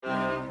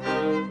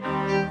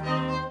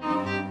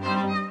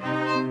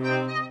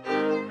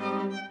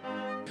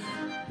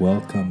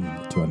Welcome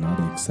to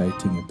another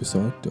exciting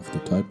episode of the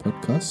Toy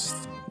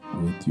Podcast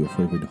with your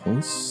favorite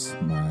hosts.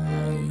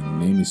 My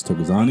name is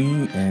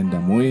Togozani and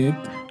I'm with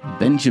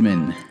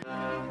Benjamin.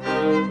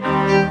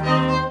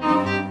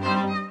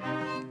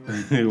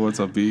 Hey, what's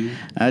up, B?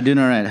 Doing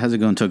all right. How's it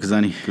going,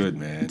 Tokazani? Good,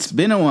 man. It's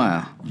been a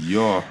while.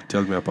 Yo,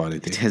 tell me about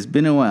it. It has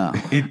been a while.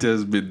 It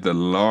has been the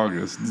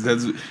longest.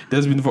 It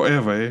has been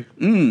forever, eh?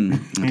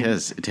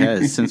 It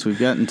has, since we've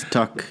gotten to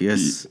talk,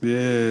 yes.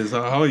 Yes.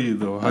 How are you,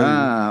 though?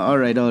 How All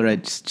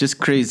right. Just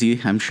crazy.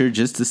 I'm sure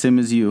just the same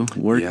as you.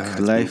 Work, yeah, it's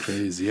life. Been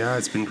crazy. Yeah,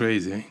 it's been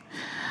crazy.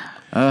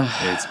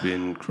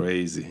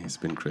 It's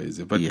been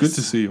crazy. But Yes. good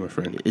to see you, my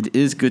friend. It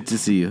is good to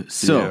see you.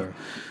 So, Yeah.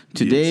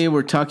 today Yes.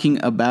 we're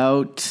talking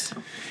about...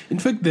 In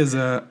fact, there's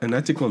an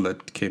article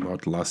that came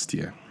out last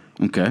year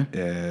Okay.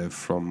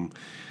 from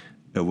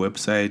a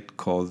website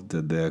called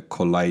the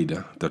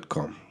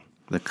Collider.com.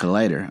 The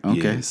Collider.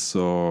 Okay. Yes,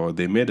 so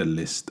they made a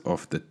list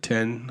of the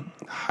 10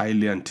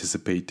 highly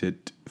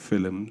anticipated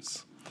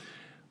films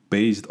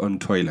based on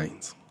toy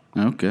lines.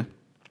 Okay.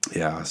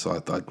 Yeah, so I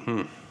thought,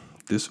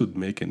 this would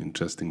make an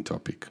interesting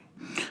topic,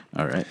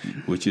 All right.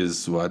 which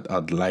is what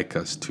I'd like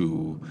us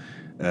to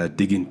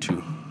dig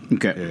into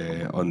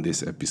Okay. on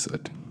this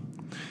episode.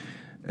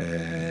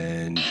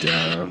 And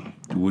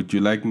would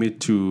you like me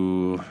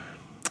to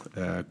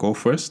go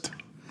first?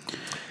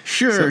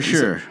 Sure.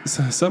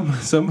 So some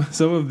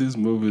of these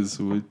movies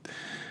would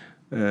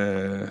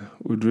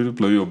really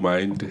blow your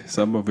mind.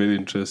 Some are very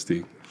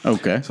interesting.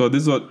 Okay. So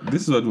this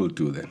is what we'll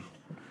do then.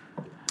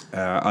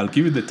 I'll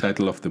give you the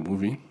title of the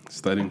movie,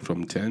 starting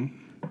from 10.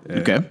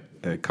 Okay.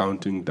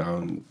 Counting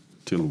down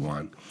till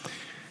 1,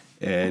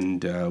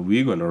 and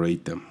we're gonna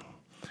rate them.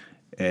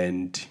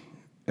 And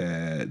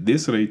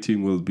this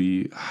rating will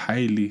be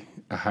highly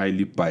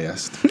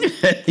biased.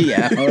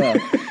 Yeah. Hold on.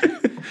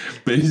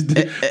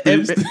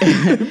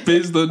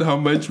 based on how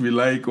much we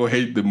like or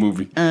hate the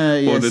movie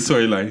or the Yes.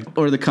 toy line.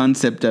 Or the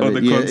concept of Or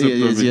it. the concept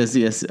of it.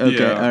 Yes. Okay.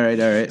 Yeah. All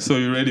right. So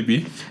you ready,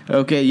 B?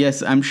 Okay,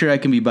 yes, I'm sure I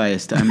can be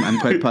biased. I'm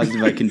quite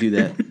positive I can do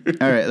that.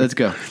 All right, let's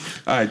go.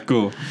 All right,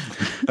 cool.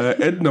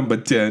 At number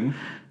 10,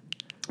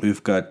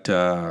 we've got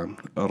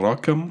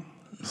Rock'em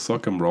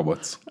Sock'em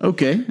Robots.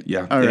 Okay.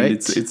 Yeah, All and right.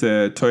 It's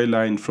a toy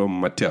line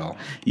from Mattel.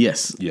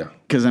 Yes. Yeah.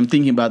 Because I'm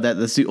thinking about that.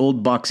 That's the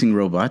old boxing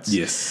robots.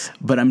 Yes.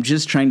 But I'm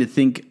just trying to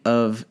think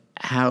of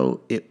how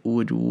it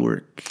would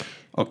work.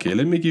 Okay,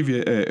 let me give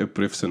you a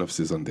brief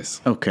synopsis on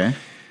this. Okay.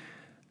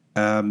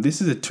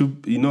 This is the It's toy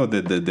a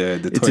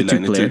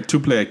line. two-player. It's a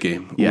two-player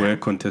game Yeah. where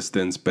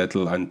contestants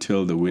battle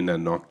until the winner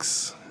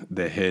knocks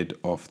the head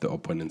off the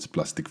opponent's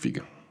plastic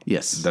figure.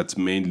 Yes. That's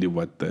mainly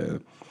what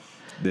the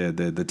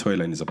toy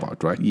line is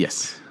about, right?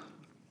 Yes.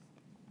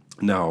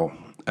 Now,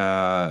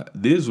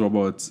 these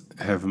robots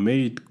have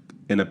made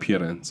an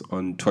appearance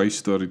on Toy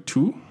Story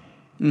 2,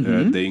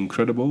 The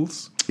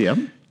Incredibles, Yeah.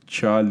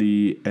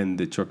 Charlie and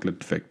the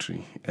Chocolate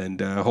Factory, and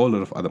a whole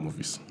lot of other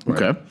movies.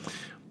 Right? Okay.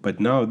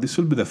 But now this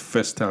will be the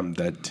first time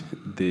that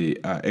they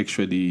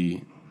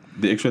actually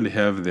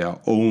have their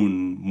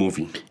own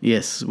movie.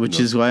 Yes, which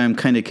is why I'm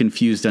kind of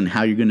confused on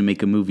how you're going to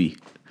make a movie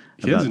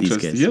about these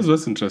guys. Here's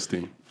what's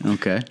interesting.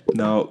 Okay.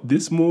 Now,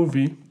 this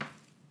movie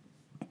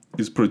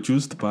is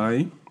produced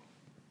by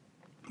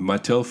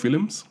Mattel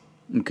Films,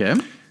 Okay.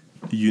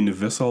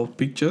 Universal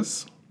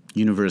Pictures,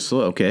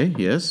 Universal. Okay.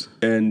 Yes.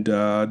 and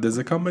there's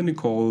a company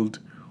called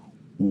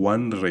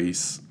One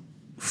Race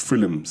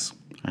Films.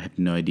 I have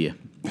no idea.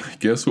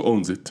 Guess who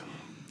owns it?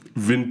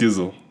 Vin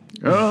Diesel.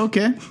 Oh,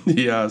 okay.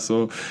 Yeah,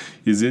 so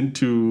he's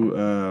into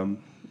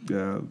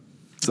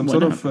some Why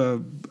sort not?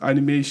 of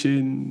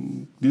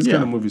animation, these Yeah.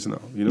 kind of movies now,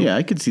 you know? Yeah,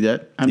 I could see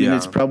that. I mean, Yeah.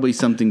 it's probably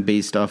something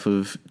based off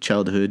of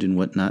childhood and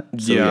whatnot.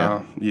 So,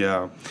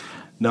 yeah.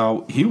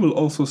 Now, he will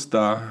also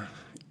star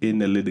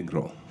in a leading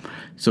role.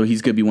 So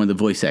he's going to be one of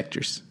the voice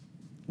actors.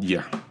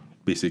 Yeah,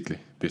 basically.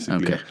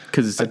 Okay.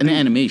 Because it's an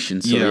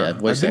animation. So, yeah,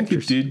 voice I think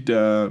actors. he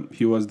did,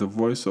 he was the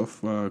voice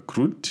of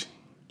Groot.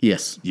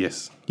 Yes.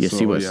 Yes. Yes,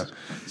 he was. Yeah.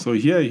 So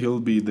here he'll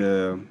be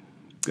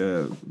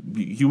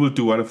he will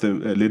do one of the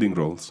leading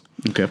roles.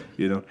 Okay.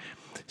 You know,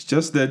 it's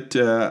just that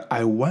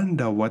I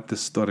wonder what the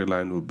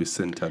storyline will be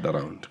centered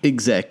around.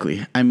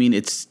 Exactly. I mean,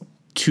 it's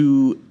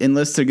too,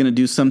 unless they're going to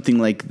do something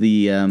like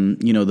the,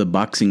 the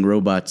boxing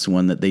robots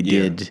one that they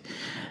Yeah.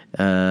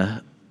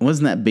 did.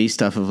 Wasn't that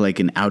based off of like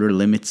an Outer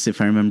Limits,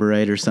 if I remember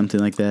right, or something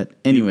like that?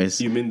 Anyways,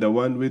 You mean the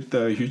one with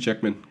Hugh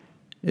Jackman?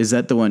 is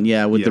that the one?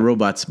 Yeah, with the Yeah.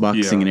 robots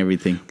boxing Yeah. and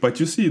everything. But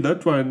you see,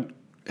 that one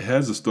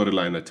has a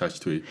storyline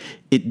attached to it.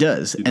 It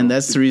does. know, And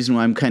that's the reason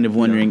why I'm kind of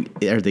wondering,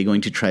 are they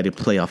going to try to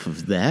play off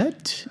of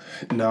that?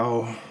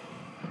 Now,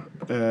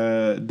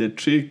 the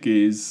trick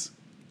is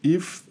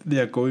if they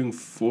are going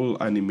full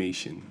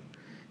animation,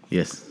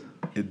 Yes.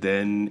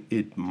 then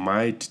it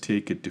might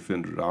take a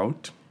different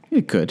route.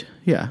 It could,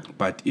 yeah.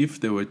 But if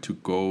they were to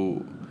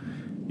go,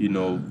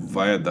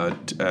 via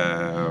that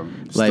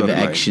Live storyline,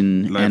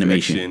 action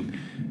animation.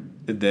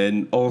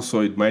 then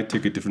also it might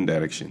take a different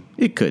direction.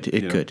 It could.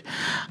 It could.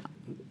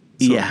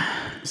 So- Yeah.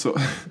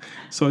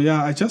 So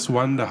yeah, I just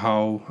wonder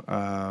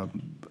how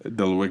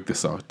they'll work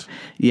this out.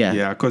 Yeah.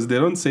 Yeah, because they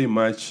don't say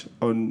much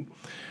on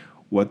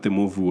what the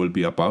movie will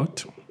be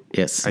about.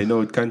 Yes. I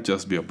know it can't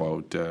just be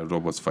about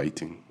robots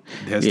fighting.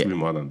 There has Yeah. to be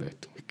more than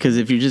that. Because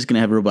if you're just going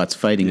to have robots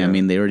fighting, I Yeah.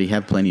 mean, they already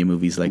have plenty of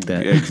movies like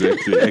that.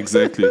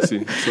 Exactly.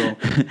 See,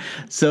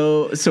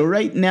 So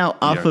right now,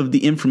 off Yeah. of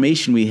the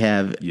information we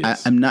have,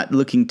 Yes. I'm not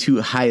looking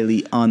too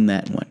highly on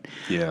that one.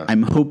 Yeah.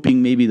 I'm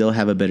hoping maybe they'll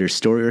have a better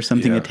story or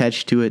something Yeah.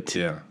 attached to it.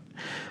 yeah.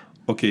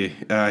 Okay,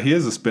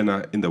 here's a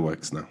spinner in the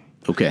works now.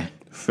 Okay.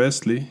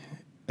 Firstly,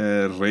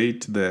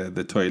 rate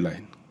the toy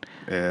line.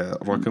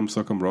 Rock'em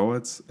Sock'em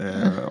Robots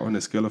on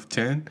a scale of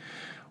 10.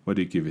 What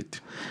do you give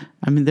it?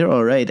 I mean, they're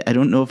all right. I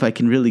don't know if I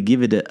can really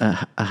give it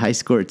a high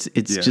score. It's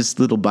Yeah. just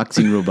little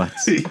boxing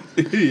robots.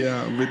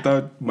 Yeah,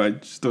 without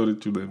much story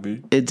to them.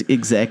 Eh? It's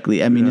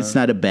exactly. I mean, it's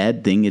not a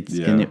bad thing. It's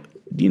Yeah. and it,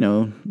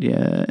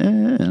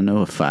 I don't know,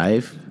 a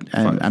 5.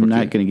 I'm okay.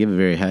 not going to give a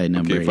very high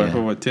number. Okay, 5 yeah.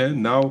 over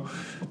 10. Now,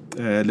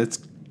 let's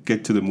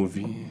get to the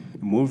movie.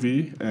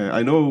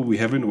 I know we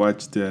haven't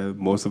watched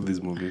most of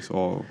these movies,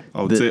 or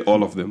I would say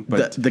all of them,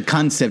 but the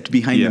concept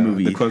behind yeah, the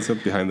movie. the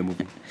concept behind the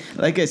movie.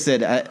 Like I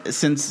said,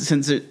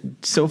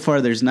 so far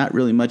there's not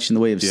really much in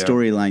the way of Yeah.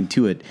 storyline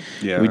to it.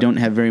 Yeah. We don't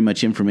have very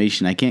much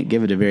information. I can't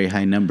give it a very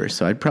high number,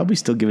 so I'd probably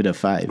still give it a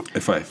 5.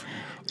 A 5.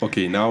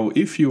 Okay, now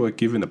if you were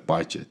given a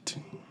budget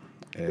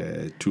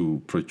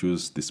to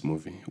produce this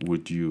movie,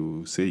 would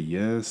you say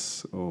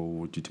yes or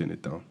would you turn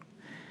it down?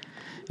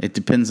 It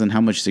depends on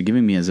how much they're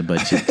giving me as a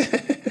budget.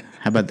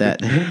 How about that?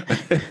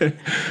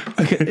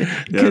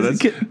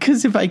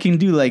 Because if I can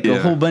do like a Yeah.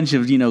 whole bunch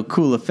of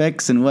cool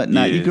effects and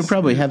whatnot, you could Yes,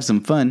 probably have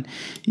some fun.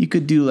 You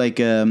could do like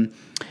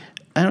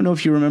I don't know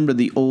if you remember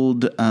the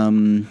old.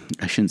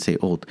 I shouldn't say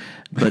old,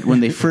 but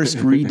when they first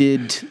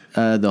redid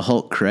the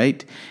Hulk,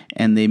 right?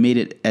 And they made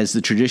it as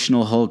the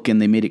traditional Hulk,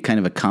 and they made it kind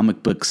of a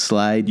comic book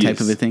slide type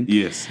of a thing.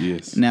 Yes.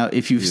 Now,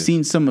 if you've Yes.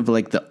 seen some of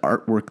like the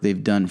artwork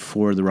they've done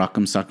for the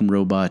Rock'em Sock'em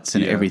Robots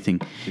and Yeah. everything,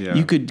 Yeah.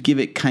 you could give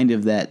it kind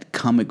of that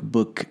comic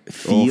book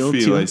feel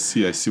to I it.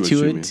 see what to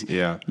you it, mean.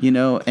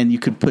 Yeah. and you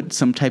could put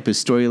some type of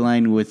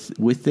storyline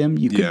with them.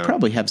 You could Yeah.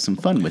 probably have some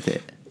fun with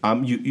it.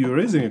 You're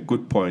raising a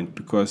good point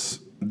because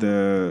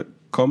the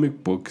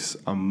comic books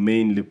are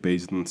mainly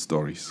based on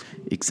stories,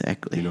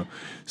 Exactly.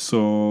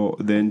 So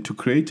then to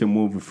create a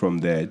movie from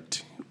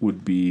that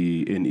would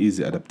be an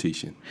easy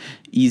adaptation.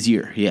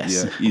 Easier, yes.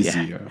 Yeah,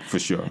 easier for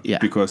sure. Yeah.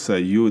 Because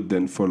you would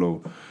then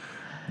follow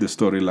the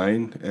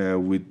storyline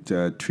with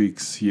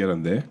tweaks here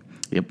and there.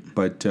 Yep.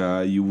 But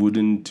you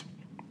wouldn't,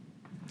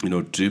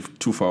 drift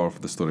too far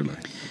off the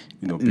storyline.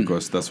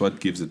 Because that's what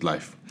gives it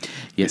life.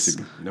 Yes.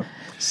 Basically,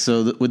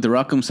 So with the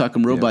Rock'em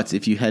Sock'em Robots,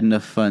 if you had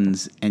enough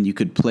funds and you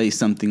could play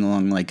something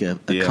along like a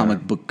Yeah.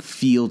 comic book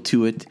feel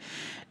to it,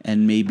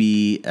 and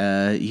maybe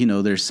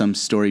there's some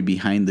story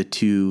behind the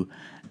two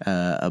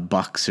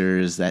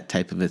boxers, that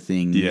type of a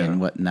thing, Yeah. and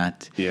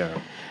whatnot. Yeah.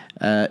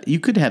 You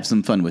could have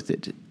some fun with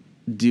it.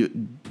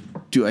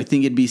 Do I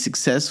think it'd be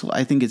successful?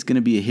 I think it's going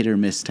to be a hit or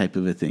miss type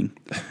of a thing.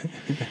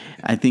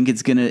 I think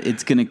it's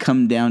gonna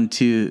come down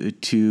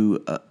to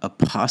a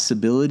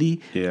possibility.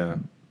 Yeah.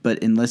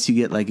 But unless you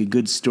get like a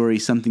good story,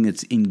 something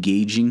that's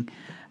engaging,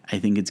 I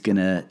think it's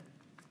gonna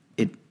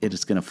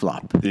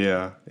flop.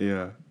 Yeah.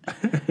 Yeah.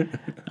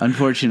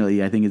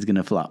 Unfortunately, I think it's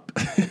gonna flop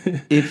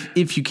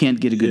if you can't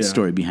get a good Yeah.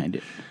 story behind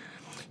it.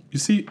 You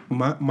see,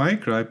 my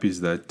gripe is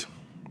that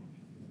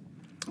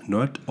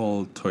not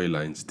all toy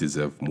lines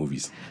deserve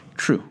movies.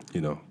 True.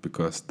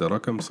 Because the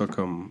Rock'em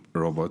Sock'em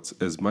Robots,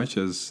 as much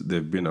as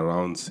they've been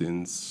around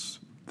since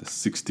the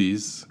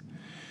 60s,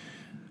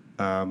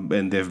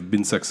 and they've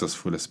been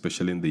successful,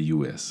 especially in the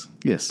US.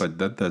 Yes. But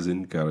that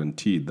doesn't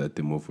guarantee that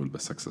the movie will be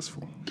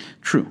successful.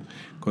 True.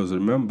 Because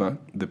remember,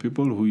 the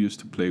people who used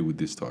to play with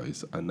these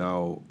toys are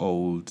now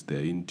old.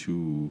 They're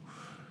into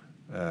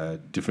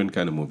different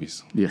kind of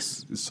movies.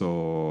 Yes.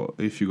 So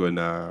if you're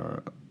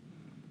gonna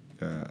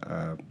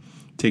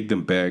take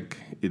them back,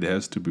 it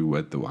has to be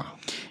worth the while.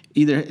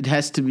 Either it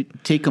has to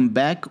take them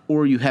back,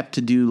 or you have to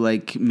do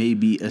like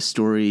maybe a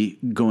story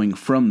going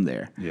from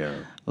there. Yeah.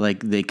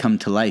 Like they come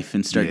to life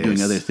and start doing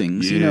Yes. other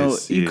things.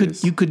 Yes, you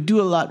yes. could do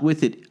a lot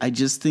with it. I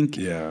just think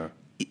Yeah.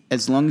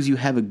 as long as you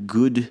have a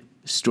good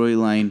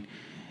storyline,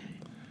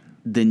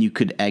 then you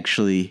could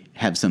actually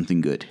have something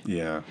good.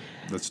 Yeah.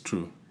 That's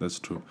true.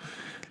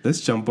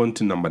 Let's jump on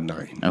to number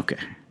 9. Okay.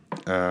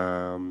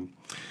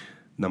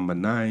 Number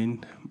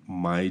 9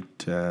 might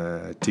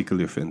tickle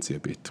your fancy a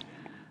bit.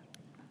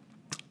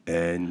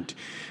 And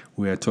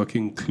we are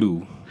talking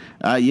Clue.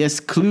 Yes,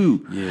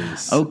 Clue.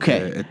 Yes.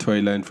 Okay. A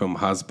toy line from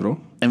Hasbro.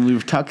 And we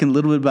were talking a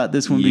little bit about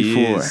this one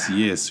before.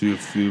 Yes.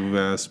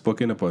 We've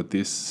spoken about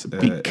this.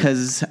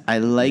 Because I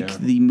like yeah.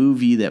 the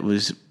movie that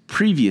was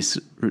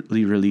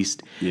previously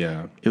released.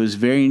 Yeah. It was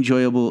very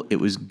enjoyable. It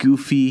was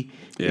goofy.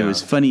 It Yeah.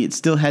 was funny. It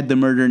still had the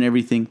murder and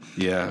everything.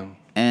 Yeah.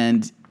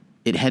 And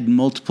it had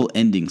multiple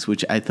endings,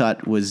 which I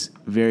thought was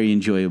very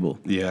enjoyable.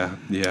 Yeah.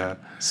 Yeah.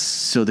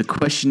 So the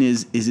question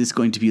is this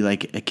going to be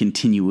like a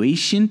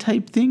continuation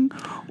type thing,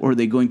 or are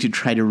they going to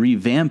try to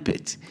revamp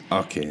it?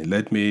 Okay,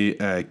 let me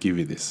give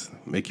you this.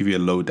 Let me give you a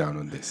lowdown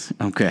on this.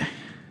 Okay.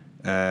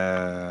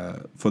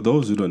 For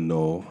those who don't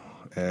know,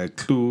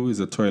 Clue is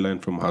a toy line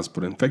from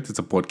Hasbro. In fact, it's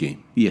a board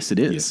game. Yes, it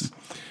is. Yes.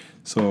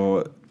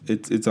 So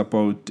it's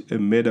about a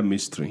murder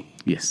mystery.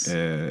 Yes.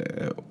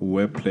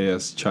 Where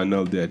players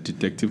channel their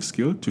detective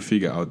skill to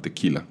figure out the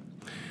killer,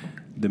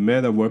 the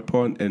murder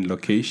weapon, and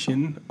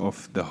location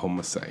of the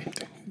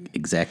homicide.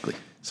 Exactly.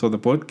 So the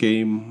board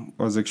game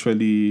was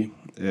actually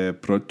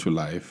brought to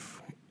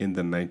life in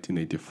the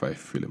 1985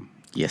 film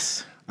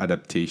Yes.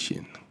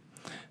 adaptation.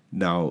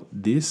 Now,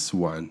 this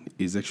one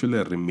is actually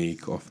a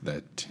remake of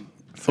that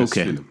first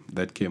Okay. film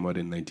that came out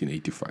in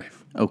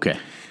 1985. Okay.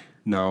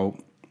 Now,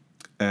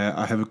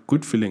 I have a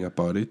good feeling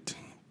about it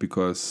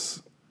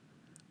because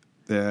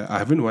I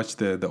haven't watched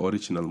the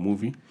original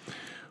movie,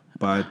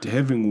 but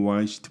having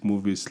watched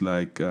movies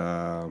like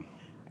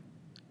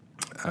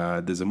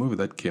there's a movie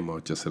that came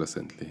out just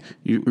recently.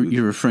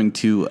 You're referring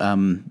to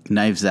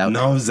Knives Out.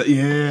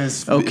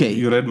 Yes. Okay.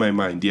 You read my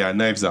mind. Yeah,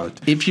 Knives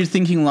Out. If you're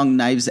thinking along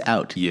Knives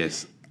Out,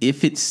 Yes.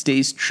 if it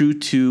stays true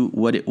to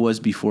what it was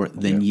before,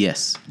 then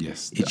yes.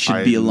 Yes. It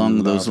should be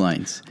along those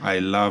lines. I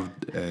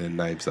loved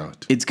Knives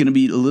Out. It's going to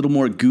be a little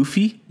more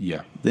goofy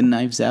Yeah. than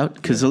Knives Out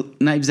because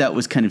Knives Out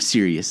was kind of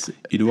serious.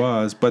 It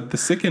was, but the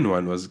second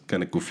one was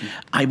kind of goofy.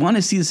 I want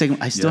to see the second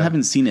one. I still Yeah.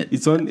 haven't seen it.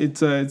 It's on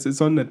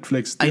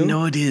Netflix still. I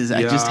know it is.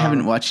 I just Yeah.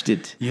 haven't watched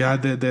it. Yeah,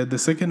 the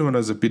second one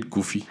was a bit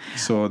goofy.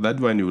 So that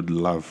one you would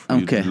love.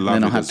 You'd Okay, love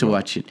then I'll it have as to well.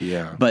 watch it.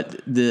 Yeah.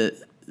 But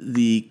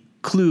the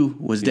Clue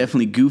was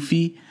definitely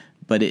goofy,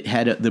 but it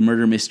had the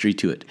murder mystery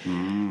to it.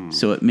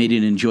 So it made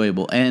it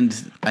enjoyable. And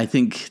I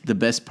think the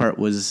best part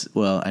was,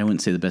 well, I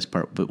wouldn't say the best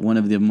part, but one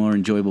of the more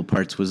enjoyable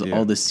parts was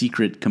all the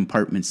secret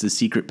compartments, the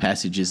secret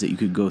passages that you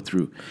could go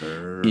through.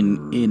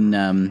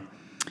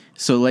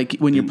 So like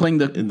when you're playing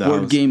the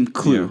board house. game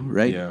Clue, Yeah,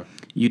 right? yeah.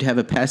 You'd have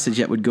a passage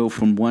that would go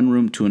from one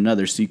room to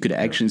another. So you could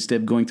actually, instead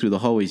of going through the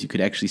hallways, you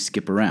could actually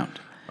skip around.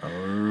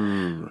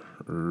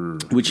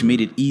 Which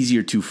made it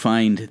easier to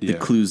find the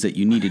clues that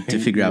you needed to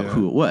figure out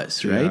who it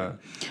was, right? Yeah.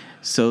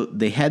 So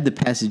they had the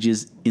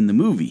passages in the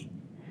movie,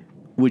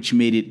 which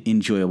made it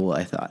enjoyable,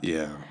 I thought.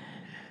 Yeah.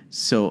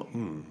 So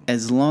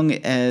as long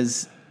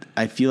as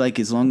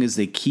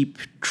they keep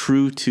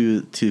true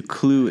to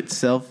Clue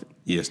itself,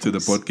 Yes, to the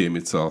board game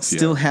itself.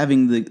 still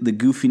having the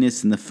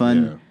goofiness and the fun,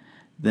 Yeah.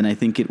 then I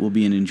think it will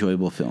be an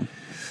enjoyable film.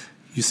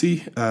 You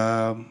see,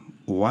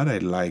 what I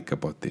like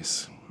about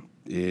this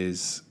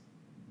is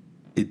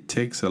it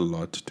takes a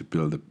lot to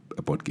build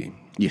a board game.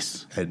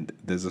 Yes. And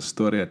there's a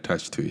story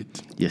attached to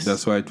it. Yes.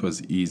 That's why it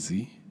was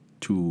easy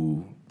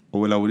to,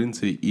 well, I wouldn't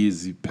say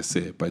easy per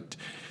se, but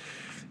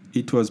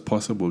it was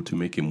possible to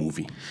make a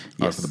movie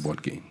out Yes. of the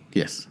board game,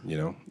 Yes. you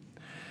know?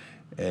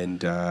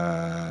 And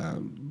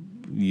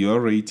your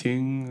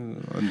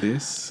rating on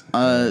this?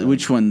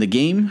 Which one? The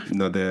game?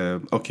 No,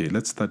 okay,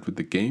 let's start with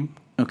the game.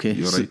 Okay.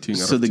 Your rating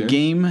out So of the 10?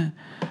 game,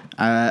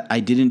 I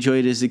did enjoy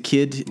it as a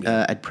kid.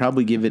 I'd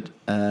probably give it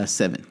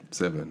 7.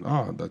 7.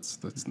 Oh, that's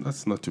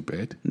not too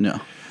bad. No.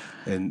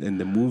 And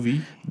the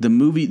movie?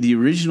 The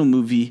original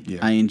movie, Yeah.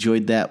 I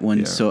enjoyed that one,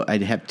 Yeah. so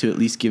I'd have to at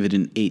least give it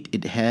an 8.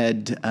 It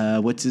had,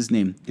 what's his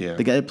name? Yeah.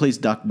 The guy that plays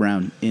Doc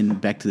Brown in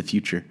Back to the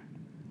Future.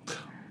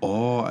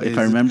 Oh, If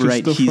I remember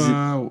right, he's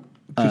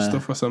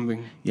Christopher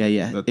something.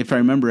 Yeah. That- If I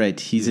remember right,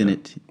 he's in Yeah.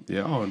 it,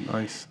 Yeah. Oh,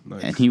 nice.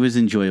 and he was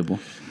enjoyable.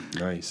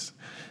 Nice.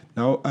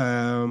 Now,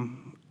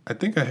 I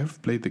think I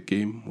have played the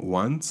game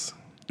once.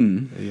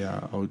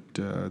 Yeah,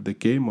 the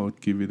game I would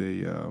give it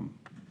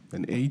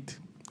an 8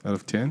 out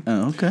of 10.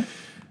 Oh, okay.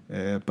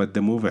 But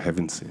the movie I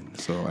haven't seen,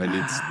 so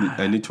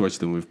I need to watch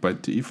the movie.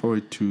 But if I were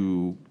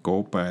to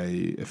go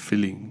by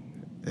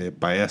a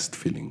biased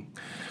feeling,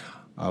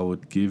 I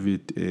would give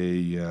it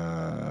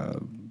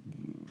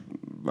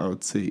I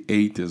would say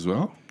 8 as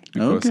well.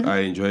 Because Okay. I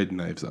enjoyed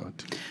Knives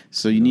Out.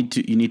 So you need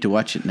to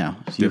watch it now.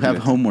 So you have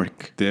Definitely.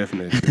 homework.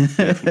 Definitely.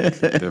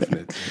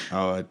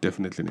 I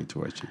definitely need to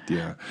watch it.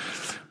 Yeah,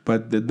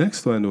 but the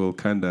next one will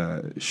kind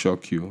of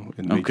shock you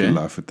and make Okay. you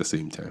laugh at the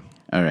same time.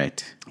 All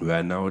right. We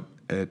are now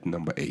at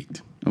number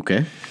 8.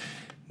 Okay.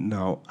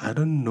 Now I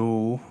don't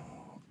know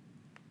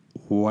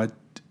what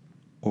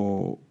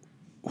or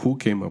who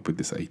came up with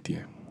this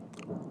idea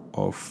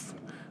of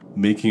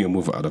making a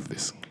movie out of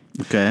this.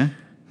 Okay.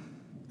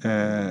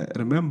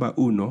 Remember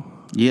Uno?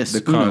 Yes.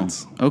 the Uno.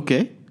 cards.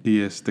 Okay.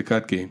 Yes, the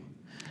card game.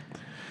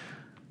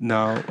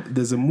 Now,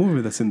 there's a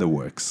movie that's in the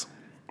works.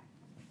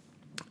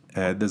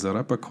 There's a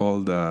rapper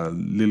called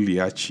Lil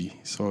Yachty,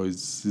 so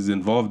he's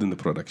involved in the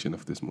production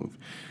of this movie.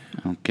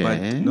 Okay. But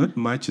not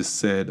much is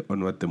said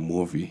on what the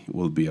movie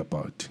will be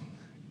about.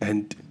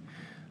 And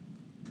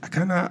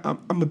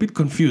I'm a bit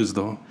confused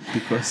though,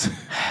 because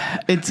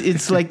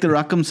It's like the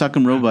Rock'em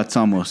Sock'em Robots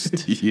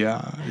almost.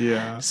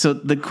 yeah. So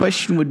the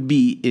question would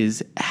be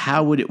is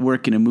how would it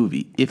work in a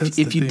movie? That's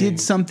If the you thing. did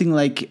something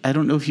like, I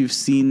don't know if you've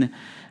seen,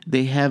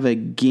 they have a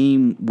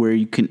game where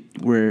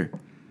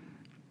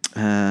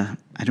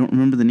I don't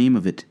remember the name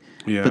of it.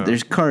 Yeah. But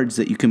there's cards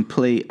that you can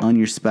play on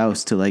your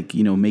spouse to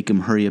make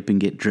them hurry up and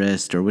get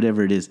dressed or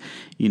whatever it is.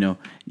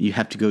 You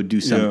have to go do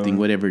something, Yeah.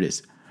 whatever it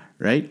is,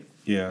 right?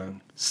 Yeah.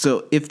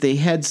 So if they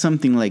had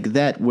something like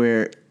that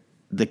where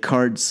the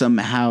cards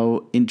somehow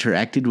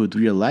interacted with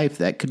real life,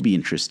 that could be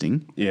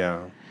interesting.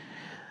 Yeah.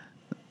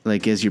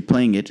 Like as you're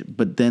playing it.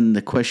 But then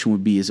the question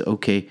would be is,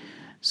 okay,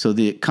 so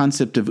the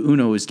concept of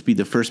Uno is to be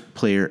the first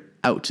player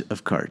out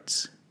of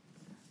cards,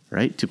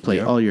 right? To play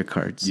Yeah. all your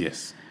cards.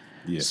 Yes.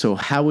 Yes. So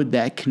how would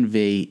that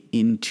convey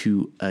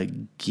into a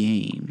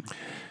game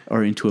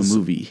or into a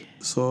movie?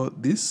 So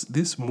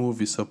this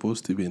movie is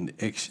supposed to be an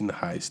action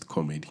heist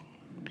comedy.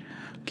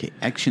 Okay,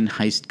 action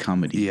heist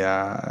comedy.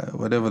 Yeah,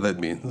 whatever that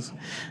means.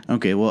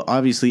 Okay, well,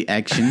 obviously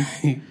action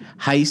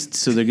heist.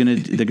 So they're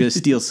gonna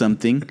steal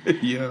something,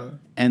 Yeah.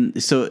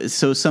 and so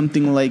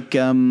something like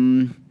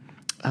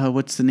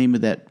what's the name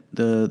of that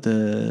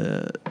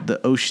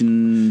the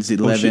Ocean's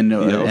 11 and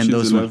Ocean's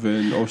those ones.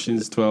 11,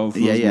 Ocean's 12.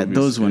 Yeah, movies,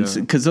 those ones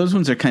yeah. because those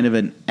ones are kind of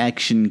an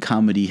action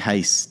comedy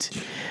heist.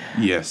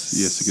 Yes,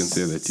 you can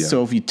say that. Yeah.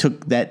 So if you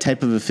took that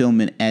type of a film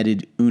and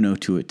added Uno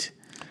to it,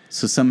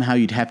 so somehow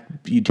you'd have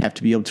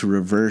to be able to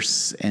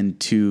reverse and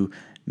to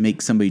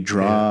make somebody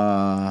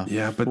draw.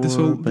 yeah, but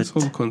four, this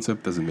whole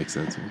concept doesn't make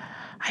sense.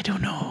 I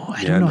don't know.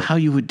 I Yeah, don't know no. how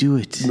you would do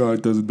it No,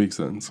 it doesn't make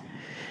sense.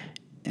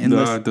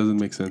 unless No, it doesn't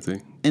make sense.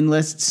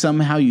 unless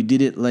somehow you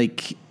did it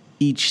like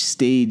each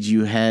stage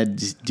you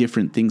had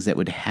different things that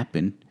would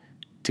happen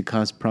to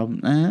cause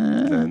problems.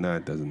 No,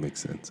 it doesn't make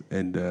sense.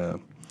 And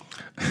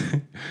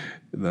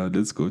now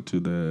let's go to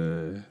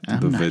the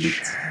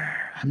verdicts.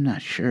 I'm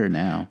not sure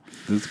now.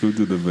 Let's go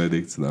to the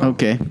verdicts now.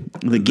 Okay,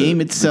 the game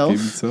itself. The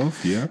game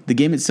itself, yeah. The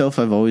game itself,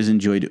 I've always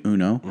enjoyed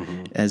Uno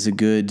Mm-hmm. as a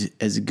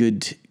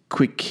good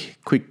quick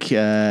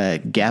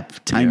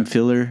gap time Yeah.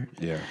 filler.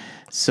 Yeah.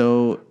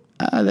 So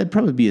that'd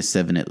probably be a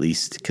 7 at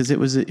least because it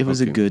was a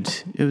Okay.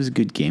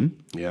 good game.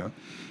 Yeah.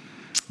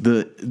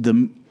 The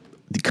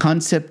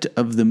concept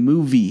of the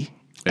movie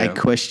I Yeah.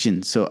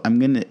 question. So I'm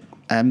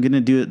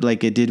gonna do it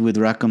like I did with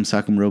Rock'em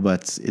Sock'em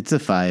Robots. It's a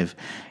 5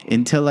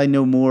 until I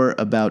know more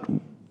about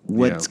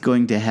what's Yeah.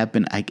 going to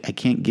happen. I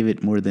can't give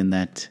it more than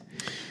that.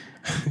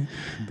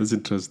 That's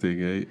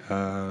interesting, eh?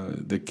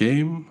 The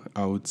game,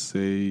 I would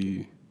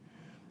say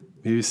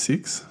maybe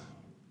 6.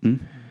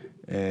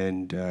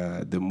 And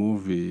the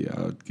movie,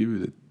 I would give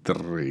it a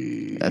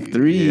 3. A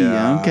 3.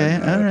 Okay.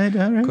 All right.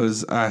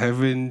 Because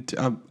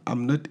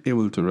I'm not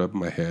able to wrap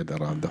my head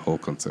around the whole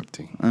concept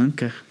thing.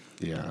 Okay.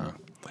 Yeah.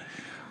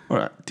 All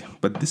right.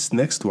 But this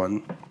next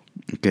one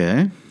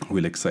Okay.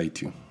 will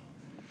excite you.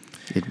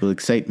 It will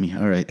excite me.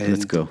 All right.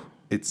 Let's And go.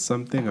 It's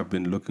something I've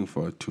been looking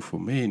forward to for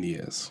many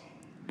years.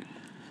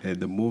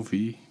 The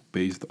movie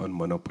based on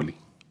Monopoly.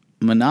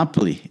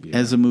 Monopoly Yeah.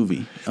 as a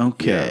movie.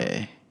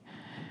 Okay.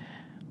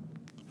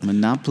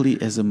 Monopoly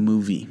as a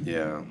movie.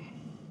 Yeah.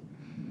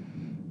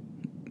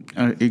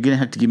 You're gonna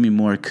have to give me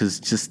more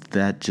because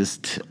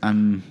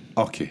I'm.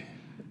 Okay.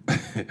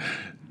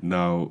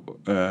 Now,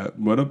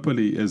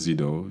 Monopoly, as you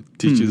know,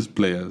 teaches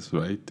players,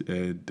 right,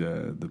 and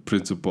the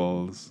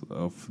principles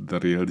of the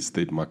real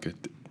estate market.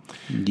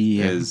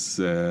 Yeah. As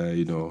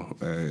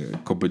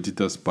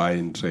competitors buy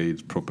and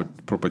trade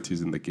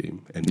properties in the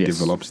game and Yes.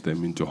 develops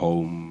them into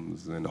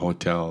homes and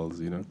hotels,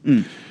 you know.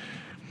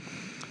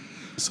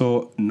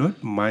 So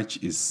not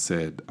much is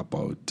said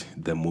about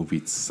the movie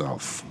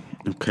itself.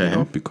 Okay. You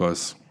know,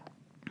 because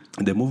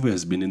the movie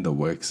has been in the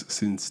works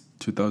since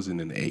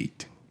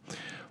 2008.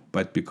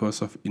 But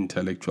because of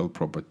intellectual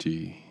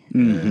property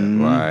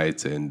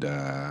rights and,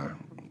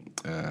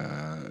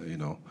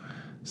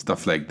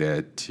 stuff like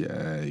that,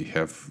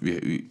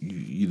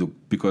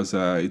 because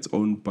it's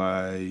owned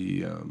by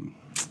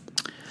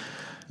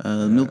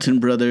Milton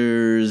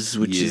Brothers,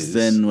 which is Yes.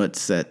 then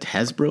what's that?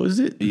 Hasbro, is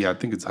it? Yeah, I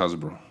think it's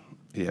Hasbro.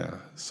 Yeah,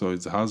 so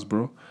it's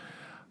Hasbro.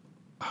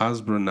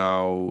 Hasbro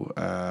now,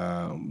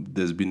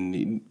 there's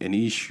been an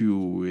issue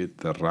with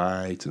the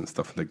rights and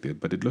stuff like that,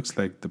 but it looks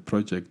like the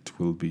project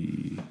will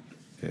be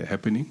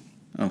happening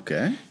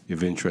Okay.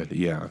 eventually.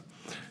 Yeah.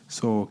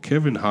 So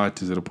Kevin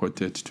Hart is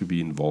reported to be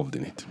involved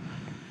in it.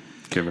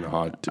 Kevin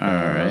Hart. All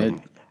right.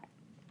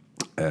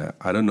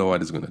 I don't know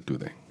what he's going to do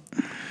there.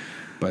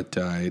 But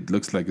it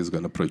looks like he's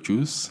going to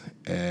produce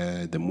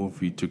the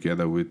movie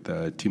together with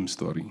Tim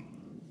Story.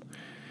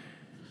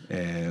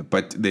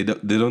 But they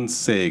don't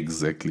say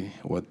exactly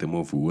what the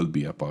movie will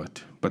be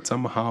about. But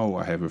somehow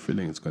I have a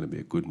feeling it's going to be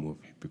a good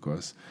movie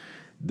because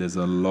there's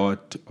a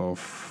lot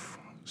of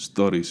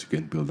stories you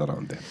can build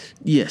around them.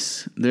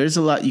 Yes, there's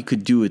a lot you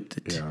could do with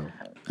it. Yeah.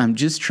 I'm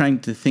just trying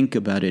to think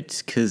about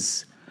it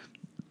because,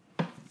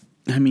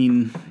 I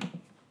mean,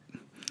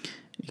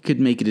 you could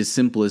make it as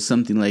simple as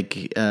something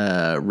like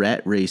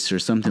Rat Race or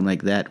something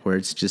like that, where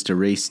it's just a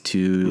race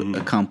to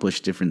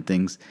accomplish different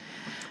things.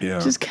 Yeah.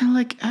 Just kind of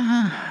like,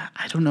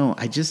 I don't know.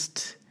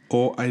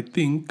 Or I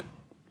think,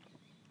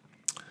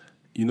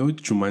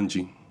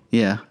 Jumanji,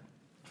 Yeah.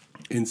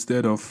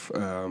 instead of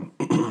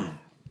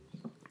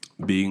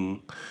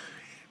being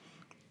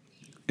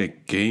a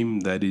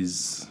game that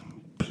is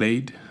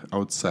played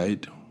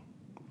outside,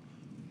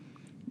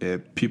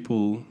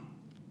 people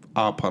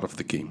are part of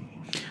the game.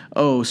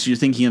 Oh, so you're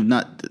thinking of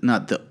not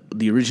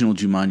the original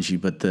Jumanji,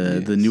 but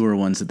the Yes. newer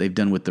ones that they've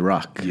done with The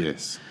Rock.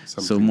 Yes.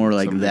 So more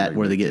like something that,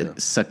 where they get yeah.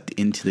 sucked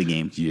into the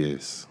game.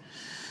 Yes.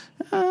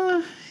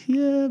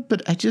 Yeah,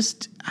 but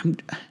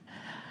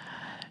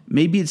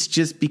maybe it's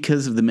just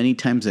because of the many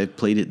times I've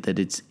played it that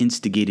it's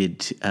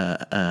instigated.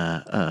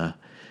 I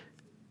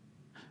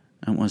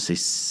don't want to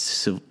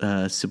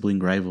say sibling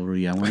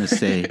rivalry. I want to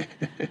say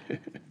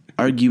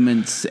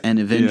arguments, and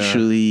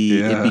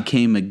eventually it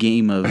became a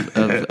game of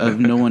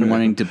no one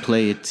wanting to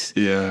play it.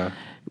 Yeah.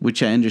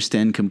 Which I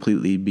understand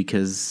completely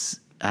because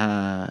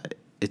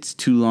it's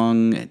too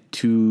long.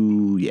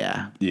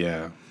 Yeah.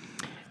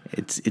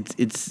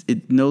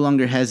 It no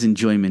longer has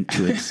enjoyment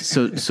to it.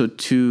 So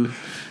to.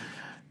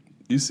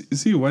 You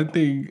see, one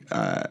thing,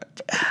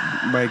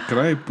 my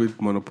gripe with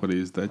Monopoly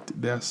is that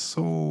there are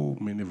so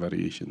many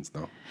variations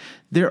now.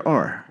 There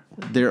are,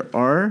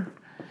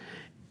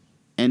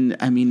 and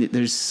I mean,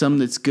 there's some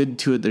that's good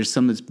to it. There's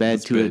some that's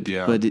bad to it.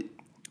 Yeah. But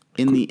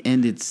in the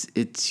end,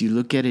 it's you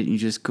look at it and you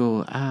just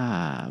go,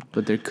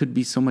 but there could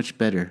be so much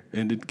better.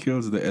 And it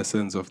kills the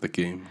essence of the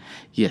game.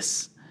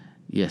 Yes.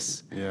 Yeah,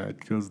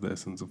 it kills the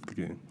essence of the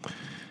game.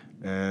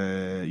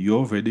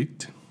 Your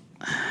verdict?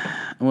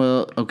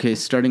 Well, okay,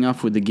 starting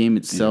off with the game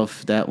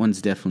itself, that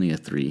one's definitely a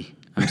 3.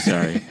 I'm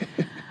sorry.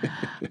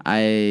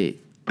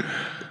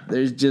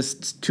 There's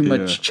just too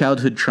much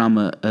childhood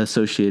trauma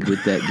associated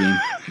with that game.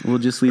 We'll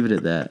just leave it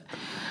at that.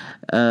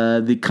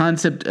 The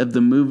concept of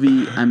the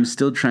movie, I'm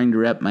still trying to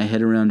wrap my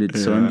head around it,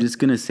 so I'm just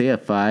going to say a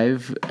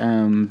 5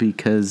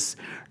 because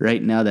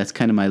right now that's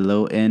kind of my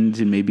low end,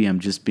 and maybe I'm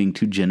just being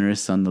too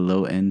generous on the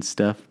low end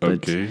stuff. But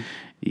Okay.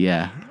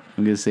 Yeah,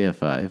 I'm going to say a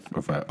 5.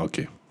 A 5,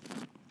 okay.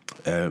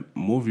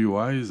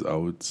 Movie-wise, I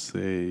would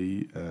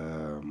say...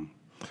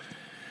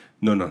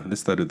 No,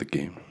 let's start with the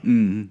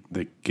game.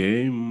 The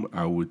game,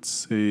 I would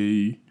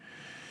say...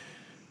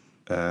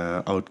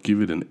 I would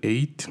give it an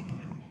 8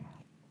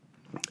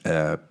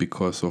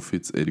 because of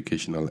its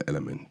educational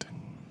element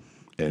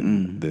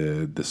and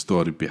the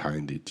story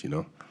behind it, you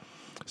know.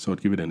 So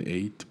I'd give it an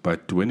 8.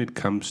 But when it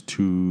comes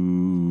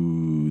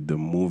to the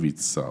movie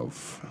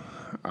itself,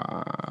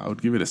 I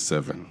would give it a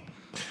 7.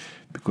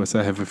 Because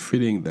I have a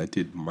feeling that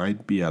it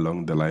might be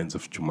along the lines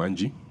of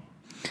Jumanji.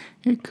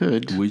 It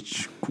could.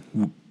 Which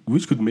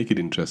could make it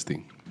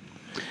interesting.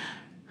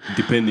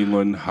 Depending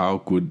on how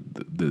good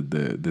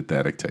the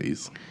director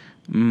is.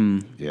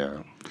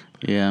 Yeah.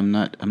 Yeah, I'm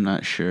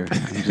not sure.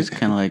 I'm just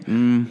kind of like,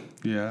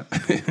 Yeah.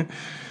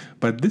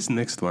 But this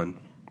next one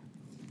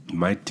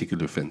might tickle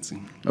your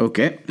fancy.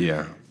 Okay.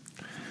 Yeah.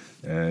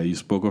 You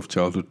spoke of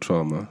childhood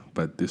trauma,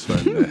 but this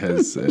one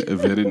has a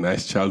very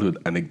nice childhood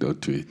anecdote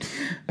to it.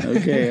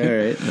 Okay, all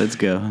right, let's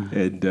go.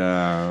 And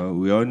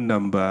we're on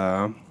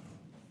number...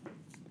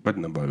 What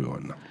number are we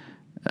on now?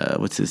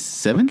 What's this,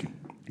 7?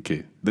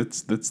 Okay,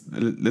 let's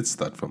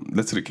start from...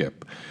 Let's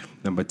recap.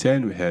 Number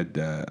 10, we had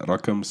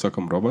Rock'em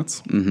Sock'em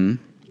Robots. Mm-hmm.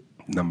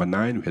 Number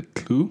 9, we had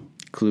Clue.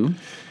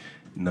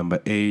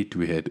 Number 8,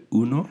 we had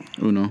Uno.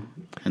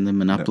 And then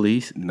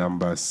Monopoly.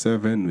 Number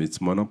 7,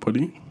 it's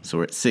Monopoly. So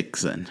we're at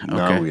 6 then. Okay.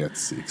 Now we're at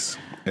 6.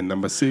 And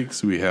number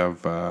 6, we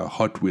have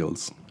Hot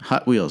Wheels.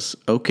 Hot Wheels.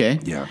 Okay.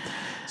 Yeah.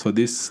 So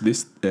this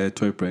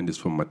toy brand is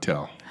from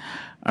Mattel.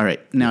 All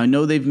right. Now, I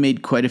know they've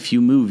made quite a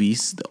few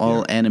movies,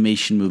 all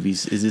animation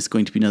movies. Is this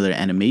going to be another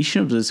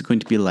animation, or is it going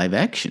to be a live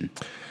action?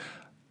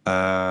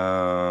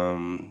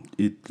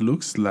 It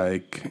looks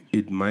like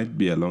it might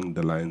be along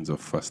the lines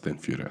of Fast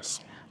and Furious.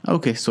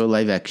 Okay, so a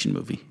live action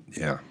movie.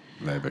 Yeah,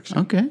 live action.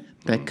 Okay,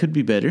 that could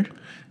be better.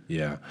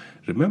 Yeah.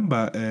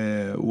 Remember,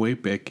 way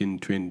back in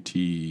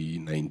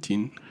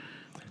 2019,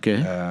 Okay.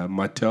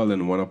 Mattel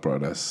and Warner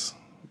Brothers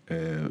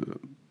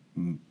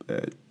came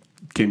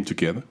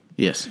together.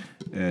 Yes.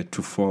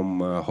 To form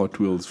Hot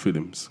Wheels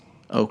films.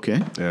 Okay.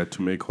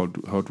 To make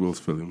Hot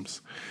Wheels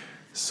films.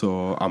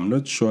 So I'm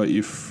not sure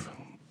if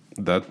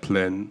that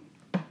plan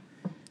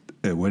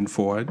went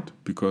forward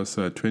because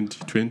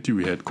 2020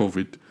 we had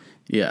COVID.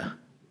 Yeah.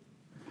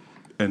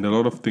 And a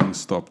lot of things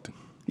stopped.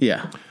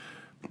 Yeah.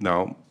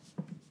 Now,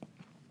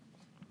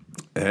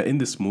 in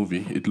this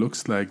movie, it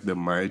looks like they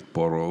might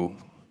borrow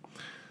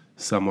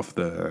some of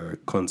the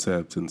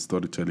concepts and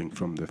storytelling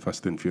from the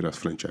Fast and Furious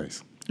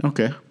franchise.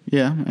 Okay.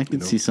 Yeah, I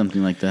can see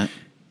something like that.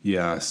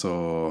 Yeah,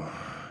 so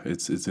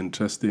it's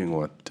interesting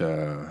what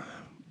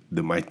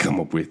they might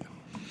come up with.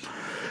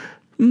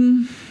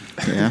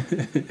 Yeah.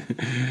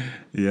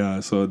 Yeah,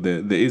 so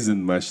there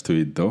isn't much to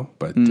it though,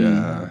 but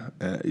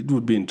it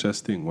would be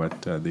interesting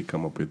what they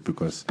come up with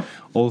because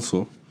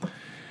also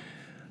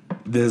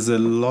there's a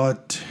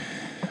lot,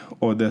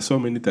 or there's so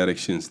many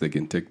directions they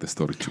can take the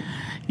story to.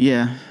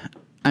 Yeah.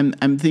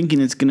 I'm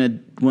thinking it's gonna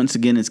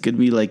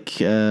be like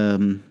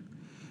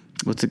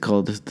what's it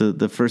called?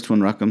 The first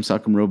one, Rock'em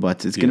Sock'em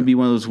Robots. It's gonna be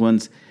one of those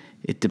ones.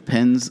 It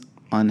depends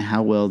on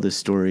how well the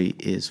story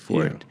is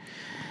for it,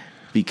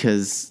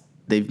 because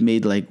they've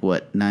made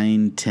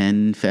 9,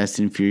 10 Fast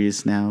and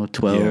Furious now,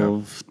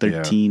 12,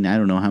 13. I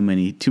don't know how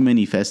many. Too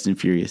many Fast and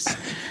Furious.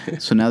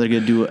 So now they're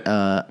gonna do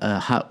a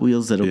Hot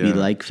Wheels that'll be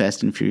like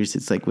Fast and Furious.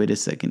 It's like, wait a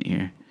second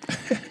here.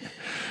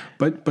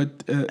 But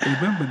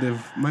remember,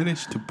 they've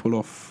managed to pull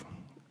off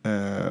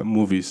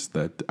movies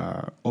that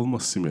are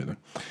almost similar.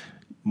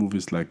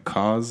 Movies like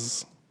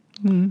Cars,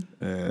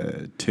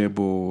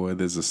 Turbo, where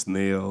there's a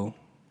snail.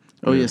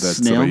 Oh, yes, that's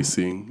Snail.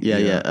 racing.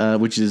 Yeah.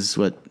 Which is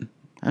what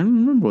I don't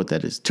remember what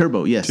that is.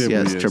 Turbo. Yes.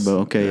 Turbo.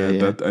 Okay.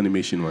 Yeah. That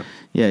animation one.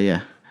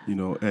 Yeah. You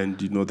know, and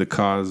the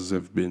cars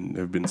have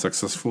been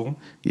successful.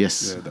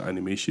 Yes. The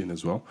animation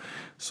as well.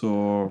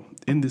 So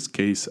in this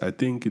case, I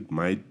think it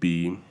might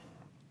be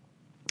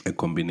a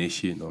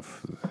combination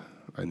of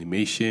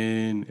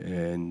animation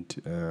and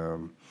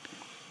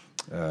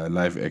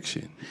live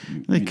action.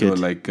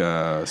 Like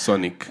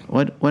Sonic.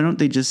 Why don't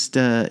they just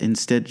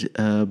instead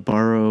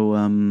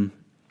borrow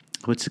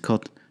what's it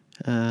called?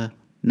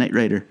 Knight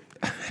Rider.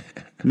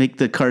 Make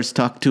the cars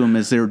talk to them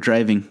as they're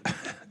driving.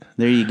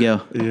 There you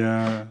go.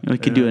 Yeah, we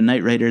could do a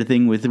Knight Rider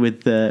thing with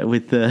the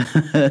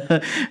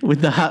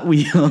with the Hot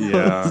Wheels.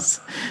 Yeah.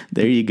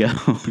 There you go.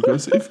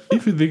 Because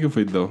if you think of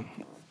it though,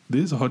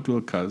 these Hot Wheel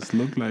cars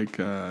look like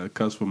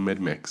cars from Mad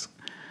Max.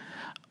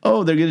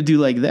 Oh, they're gonna do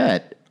like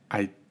that.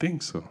 I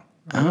think so.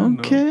 I don't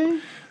Okay. know.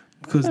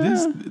 Because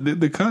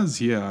the cars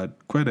here are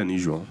quite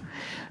unusual.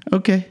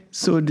 Okay,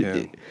 so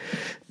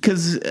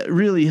because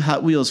really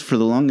Hot Wheels for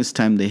the longest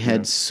time they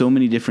had so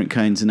many different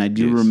kinds, and I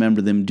do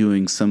remember them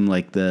doing some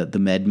like the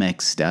Mad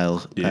Max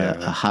style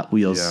Hot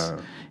Wheels,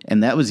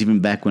 and that was even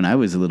back when I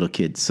was a little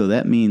kid. So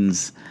that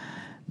means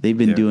they've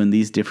been doing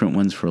these different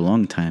ones for a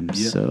long time.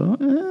 Yeah.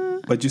 So,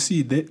 but you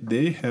see,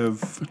 they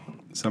have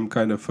some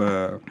kind of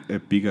a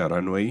bigger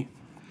runway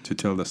to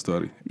tell the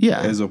story. Yeah.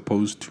 As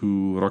opposed to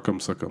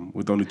Rock'em Sock'em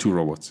with only 2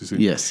 robots, you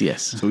see.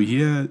 Yes. So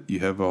here you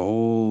have a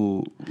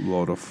whole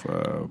lot of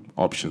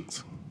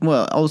options.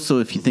 Well, also,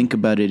 if you think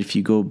about it, if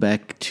you go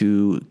back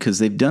to... Because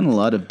they've done a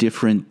lot of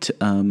different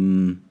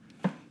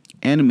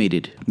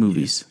animated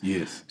movies.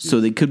 Yes.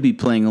 So they could be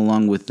playing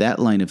along with that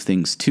line of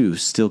things, too.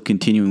 Still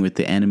continuing with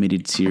the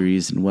animated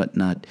series and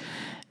whatnot.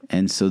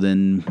 And so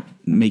then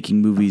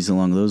making movies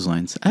along those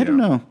lines. I don't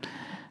know.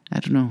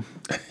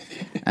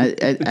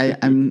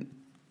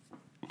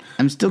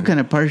 I'm still kind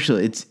of partial.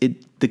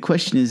 The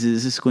question is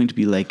this going to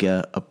be like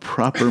a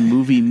proper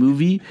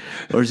movie,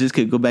 or is this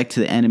going to go back to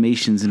the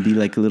animations and be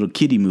like a little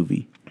kiddie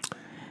movie?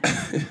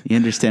 You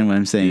understand what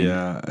I'm saying?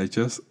 Yeah, I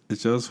just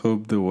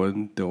hope they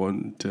won't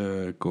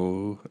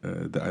go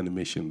the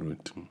animation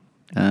route.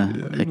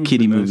 A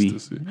kiddie movie.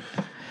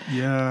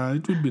 Yeah,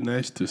 it would be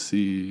nice to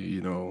see,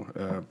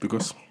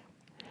 because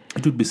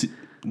it would be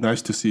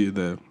nice to see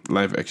the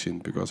live action,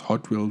 because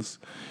Hot Wheels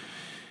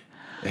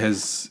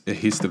has a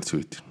history to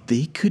it.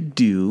 They could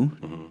do,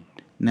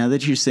 now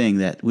that you're saying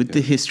that, with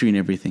the history and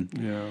everything.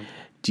 Yeah.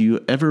 Do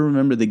you ever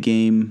remember the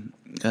game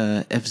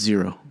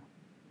F-Zero?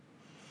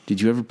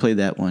 Did you ever play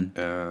that one?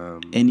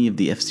 Any of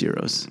the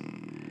F-Zeros?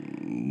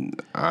 No,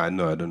 I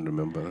don't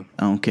remember.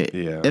 Okay.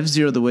 Yeah.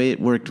 F-Zero, the way it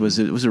worked was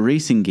it was a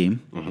racing game,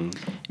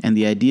 and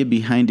the idea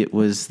behind it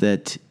was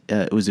that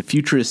it was a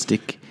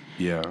futuristic,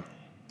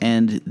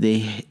 and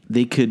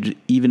they could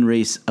even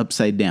race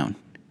upside down.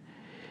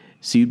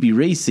 So you'd be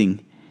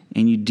racing,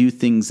 and you'd do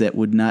things that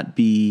would not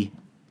be,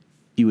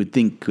 you would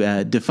think,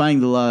 defying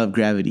the law of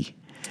gravity.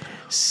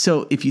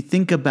 So if you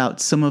think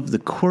about some of the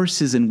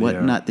courses and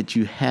whatnot that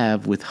you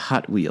have with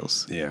Hot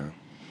Wheels,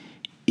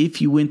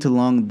 if you went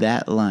along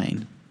that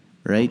line,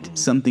 right,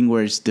 something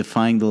where it's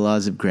defying the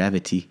laws of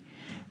gravity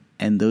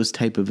and those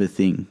type of a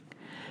thing,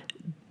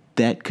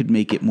 that could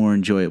make it more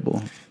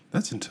enjoyable.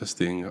 That's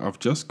interesting. I've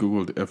just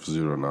Googled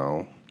F-Zero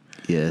now.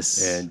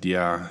 Yes. And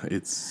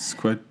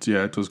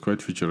it was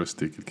quite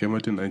futuristic. It came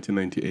out in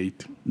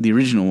 1998. The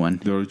original one.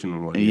 The original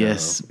one.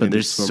 Yes, but and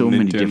there's so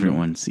many different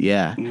ones.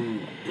 Yeah.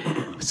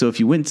 So if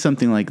you went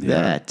something like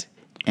that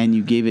and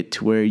you gave it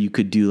to where you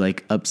could do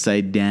like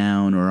upside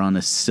down or on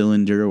a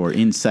cylinder or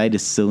inside a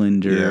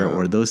cylinder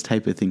or those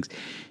type of things,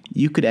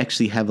 you could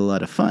actually have a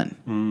lot of fun.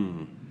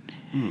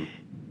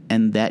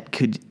 And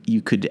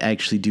you could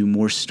actually do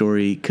more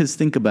story. Because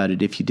think about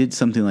it, if you did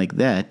something like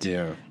that,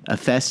 a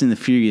Fast and the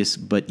Furious,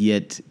 but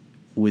yet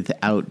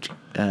without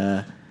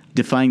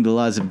defying the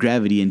laws of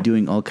gravity and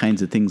doing all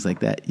kinds of things like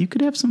that, you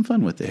could have some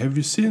fun with it. Have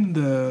you seen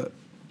the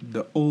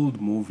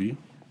old movie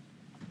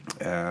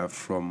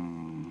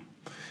from?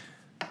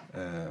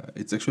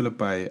 It's actually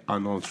by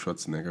Arnold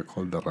Schwarzenegger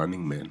called The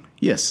Running Man.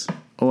 Yes.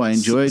 Oh, I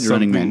enjoyed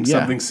Running Man. Yeah.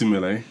 Something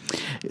similar.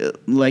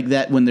 Like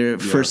that when they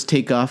first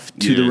take off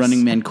to the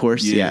Running Man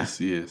course. Yes.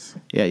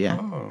 Yeah.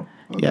 Oh,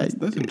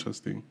 that's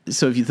interesting.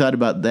 So if you thought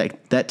about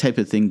that type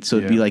of thing, so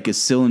it'd be like a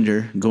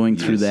cylinder going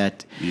through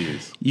that.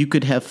 Yes. You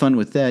could have fun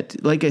with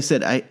that. Like I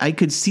said, I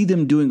could see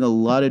them doing a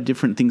lot of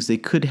different things. They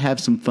could have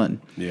some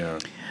fun. Yeah.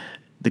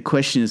 The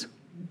question is,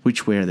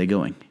 which way are they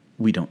going?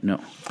 We don't know.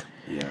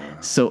 Yeah.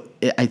 So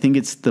I think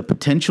it's the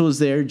potential is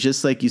there,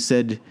 just like you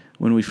said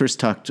when we first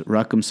talked,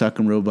 Rock'em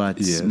Sock'em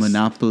Robots,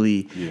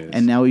 Monopoly,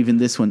 and now even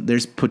this one.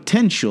 There's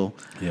potential.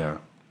 Yeah.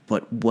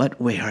 But what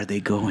way are they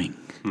going?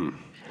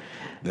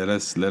 Let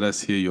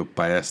us hear your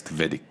biased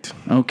verdict.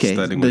 Okay.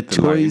 The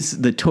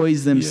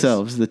toys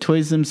themselves. Yes. The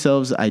toys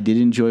themselves I did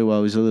enjoy while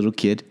I was a little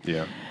kid.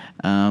 Yeah.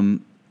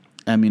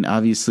 I mean,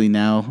 obviously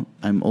now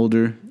I'm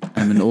older.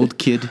 I'm an old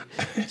kid.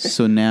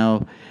 So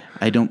now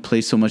I don't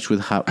play so much with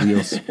Hot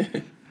Wheels.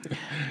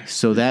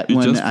 So that You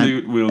one, just play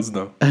with wheels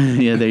now.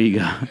 yeah, there you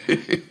go.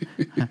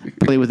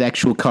 Play with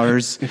actual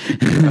cars.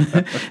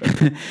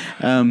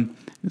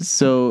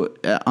 So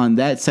on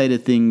that side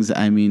of things,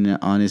 I mean,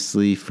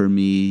 honestly, for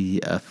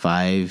me, a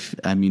 5.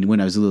 I mean, when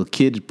I was a little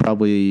kid,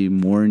 probably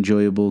more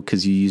enjoyable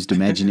because you used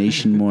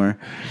imagination more.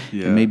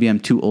 Yeah. And maybe I'm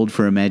too old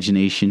for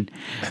imagination,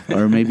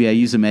 or maybe I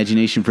use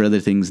imagination for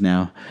other things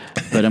now.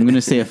 But I'm going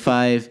to say a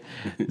 5.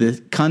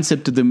 The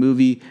concept of the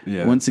movie,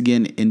 Yeah. once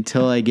again,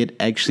 until I get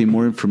actually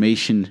more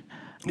information,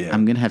 Yeah.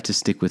 I'm going to have to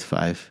stick with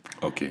 5.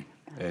 Okay.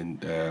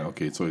 And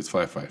okay, so it's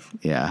 5-5.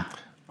 Yeah.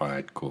 All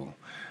right, cool.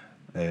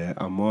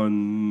 I'm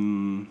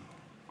on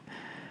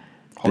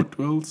Hot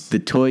Wheels. The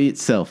toy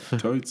itself.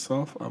 Toy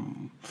itself,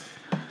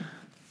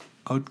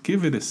 I would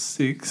give it a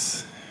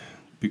 6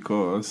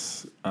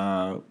 because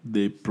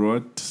they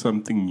brought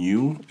something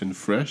new and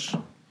fresh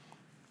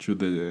to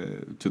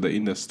the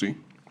industry,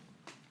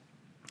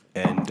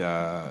 and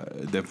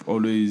they've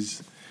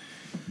always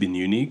been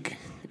unique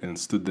and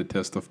stood the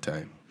test of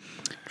time.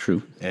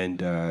 True. And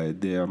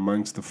they're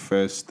amongst the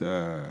first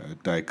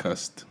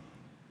die-cast.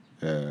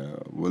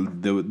 Well,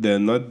 they're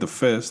not the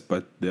first,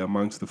 but they're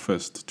amongst the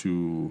first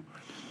to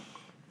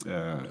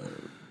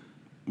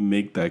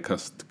make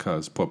die-cast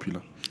cars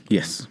popular.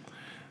 Yes.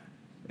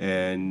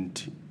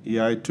 And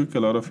yeah, it took a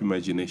lot of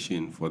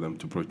imagination for them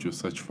to produce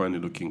such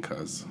funny-looking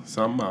cars.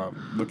 Some are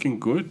looking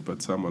good,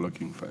 but some are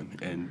looking fun.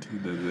 And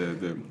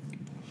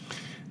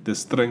the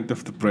strength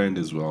of the brand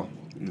as well,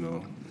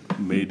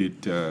 made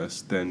it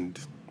stand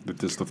the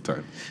test of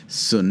time.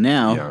 So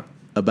now, Yeah.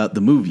 about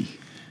the movie.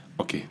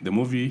 Okay, the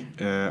movie,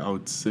 I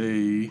would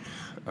say,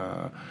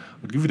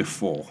 I'd give it a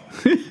 4.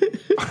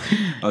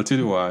 I'll tell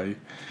you why.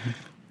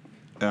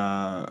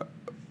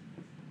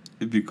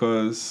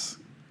 Because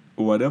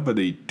whatever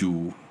they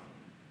do,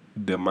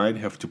 they might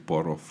have to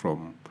borrow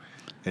from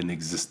an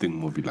existing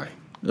movie line.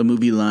 A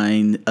movie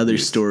line, other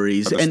Yes,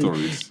 stories. other and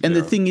stories, and the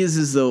yeah. thing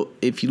is though,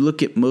 if you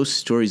look at most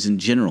stories in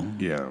general,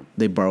 Yeah.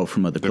 they borrow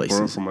from other places.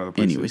 borrow from other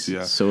places, Anyways,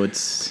 yeah. so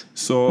it's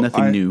So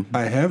nothing new.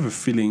 I have a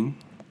feeling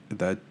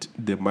that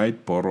they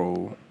might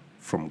borrow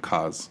from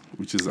Cars,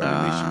 which is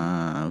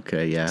animation.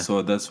 Okay, yeah.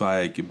 So that's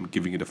why I'm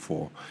giving it a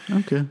 4.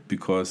 Okay.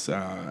 Because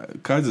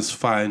Cars is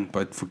fine,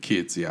 but for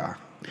kids, yeah.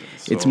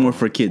 It's more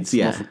for kids, it's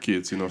yeah. more for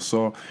kids,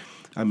 So,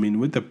 I mean,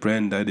 with a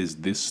brand that is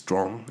this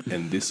strong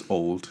and this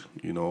old,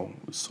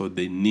 so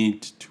they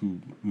need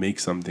to make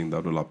something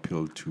that will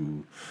appeal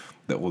to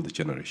the older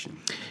generation.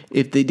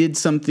 If they did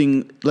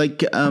something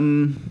like I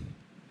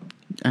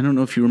don't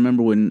know if you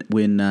remember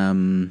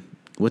when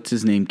what's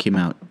his name came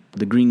out,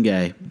 the green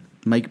guy,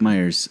 Mike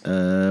Myers,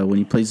 when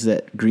he plays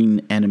that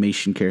green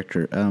animation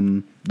character,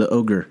 the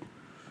ogre,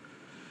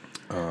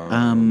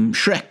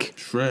 Shrek.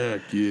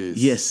 Shrek, yes.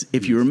 Yes,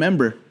 if you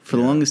remember, for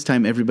the longest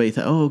time, everybody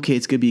thought, "Oh, okay,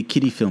 it's gonna be a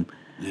kiddie film,"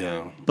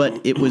 Yeah. but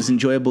it was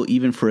enjoyable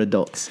even for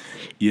adults.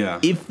 Yeah.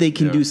 If they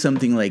can Yeah. do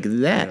something like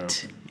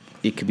that,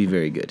 it could be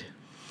very good.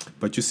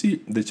 But you see,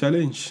 the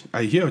challenge,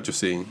 I hear what you're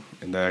saying,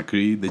 and I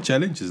agree. The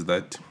challenge is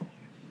that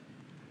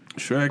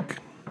Shrek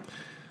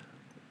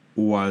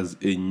was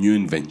a new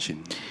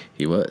invention,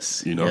 He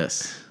was,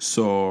 yes.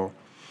 So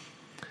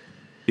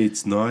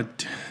it's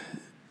not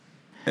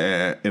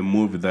a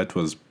movie that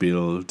was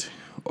built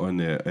on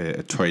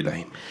a toy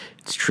line.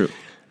 It's true.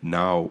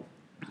 Now,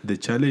 the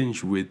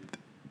challenge with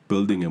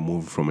building a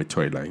movie from a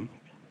toy line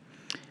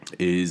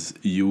is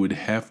you would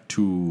have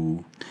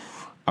to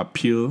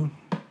appeal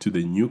to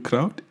the new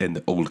crowd and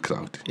the old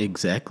crowd.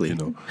 Exactly. You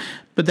know.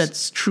 But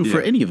that's true for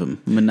Yeah. any of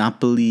them.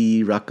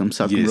 Monopoly, Rock'em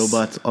Sock'em Yes.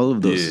 Robots, all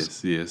of those.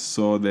 Yes, yes.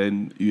 So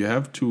then you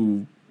have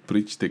to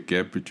bridge the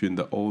gap between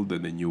the old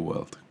and the new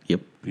world.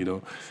 Yep.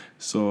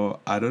 So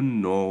I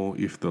don't know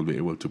if they'll be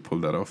able to pull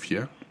that off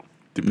here,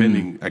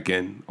 depending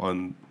again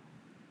on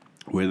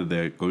whether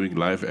they're going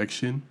live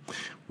action,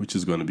 which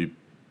is going to be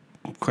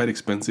quite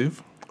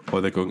expensive,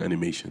 or they're going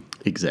animation.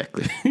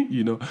 Exactly.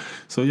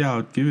 So yeah,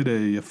 I'd give it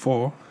a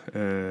 4.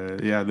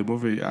 The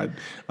movie,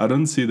 I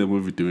don't see the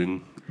movie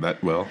doing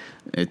that well.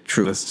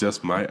 True. That's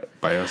just my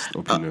biased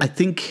opinion.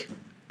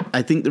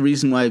 I think the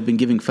reason why I've been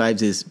giving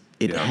 5s is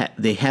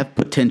they have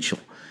potential.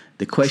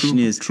 The question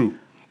is, True.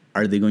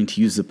 are they going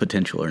to use the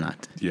potential or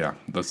not? Yeah,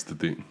 that's the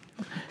thing.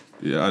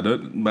 Yeah, I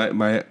don't.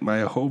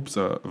 My hopes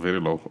are very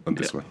low on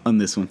this one. On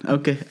this one.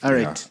 Okay. All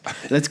right.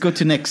 Let's go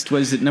to next.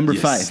 What is it? Number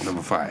 5.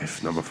 Number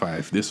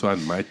five. This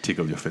one might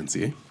tickle your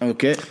fancy. Eh?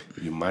 Okay.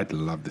 You might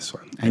love this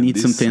one. I need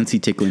some fancy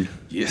tickling.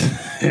 Yes.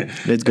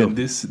 Let's go. And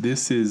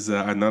this is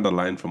another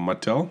line from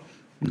Mattel.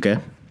 Okay.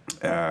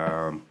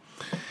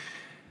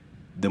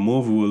 The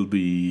movie will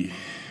be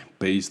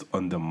based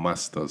on the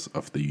Masters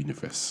of the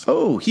Universe.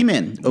 Oh,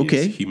 He-Man.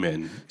 Okay. Yes,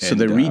 He-Man. So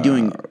they're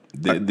redoing-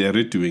 They're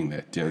redoing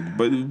that, yeah.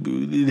 But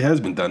it has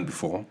been done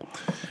before.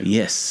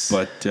 Yes.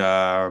 But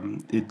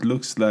it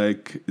looks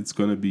like it's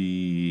going to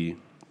be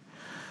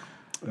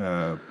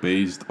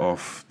based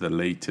off the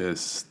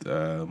latest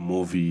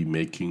movie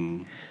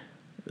making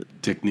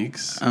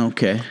techniques.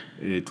 Okay.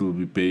 It will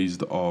be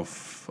based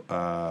off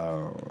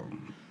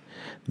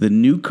The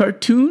new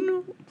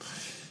cartoon?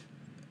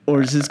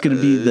 Or is this going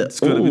to be the It's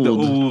going to be the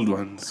old? old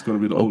one. It's going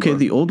to be the old Okay, one.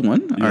 the old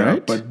one. Yeah, All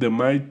right. but they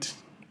might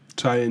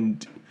try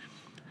and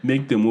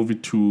make the movie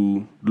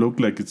to look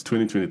like it's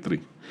 2023.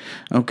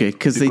 Okay,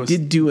 because they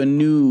did do a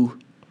new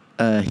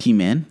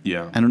He-Man.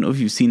 Yeah. I don't know if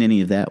you've seen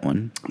any of that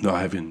one. No,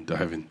 I haven't.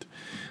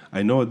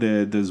 I know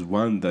there's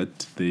one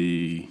that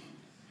they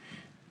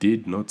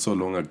did not so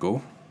long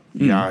ago.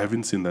 Yeah, I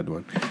haven't seen that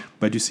one.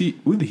 But you see,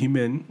 with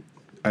He-Man,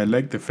 I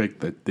like the fact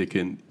that they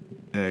can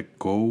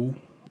go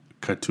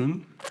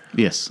cartoon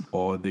Yes.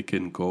 or they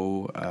can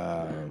go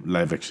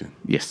live action.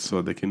 Yes.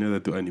 So they can either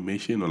do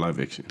animation or live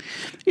action.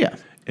 Yeah.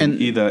 And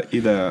And either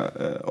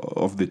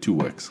of the two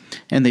works.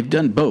 and they've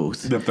done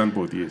both. They've done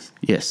both, yes.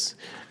 Yes.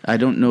 I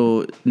don't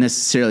know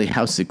necessarily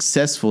how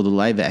successful the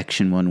live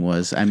action one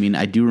was. I mean,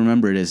 I do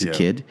remember it as a Yeah.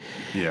 kid.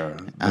 Yeah,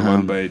 the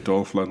one by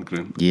Dolph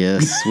Lundgren.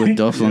 Yes, with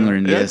Dolph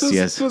Lundgren. Yes,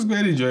 yes. It was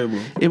very enjoyable.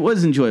 It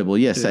was enjoyable.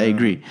 Yes, I Yeah.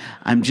 agree.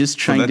 I'm just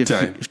trying that to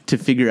time. to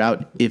figure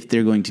out if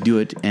they're going to do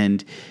it,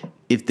 and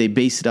if they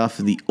base it off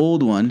of the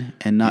old one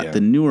and not Yeah.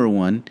 the newer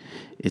one,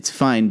 it's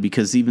fine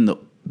because even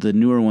the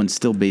newer one's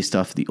still based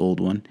off the old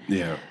one.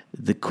 Yeah.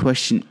 The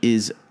question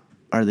is,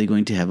 are they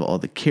going to have all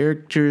the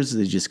characters? Are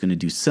they just going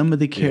to do some of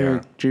the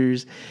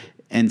characters?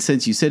 And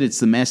since you said it's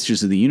the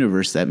Masters of the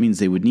Universe, that means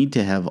they would need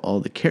to have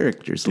all the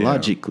characters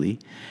logically.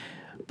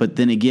 But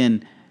then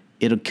again,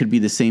 it could be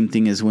the same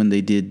thing as when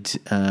they did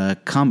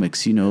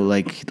comics. You know,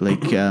 like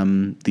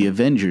the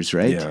Avengers,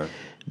 right? Yeah.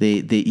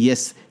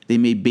 They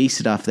may base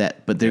it off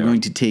that, but they're Yeah.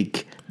 going to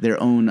take their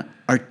own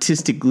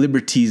artistic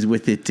liberties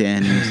with it,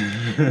 and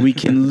we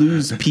can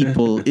lose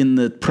people in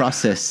the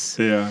process.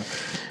 Yeah.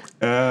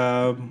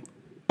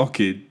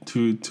 Okay.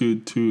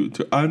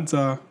 To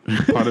answer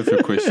part of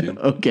your question,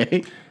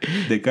 Okay.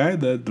 the guy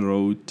that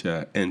wrote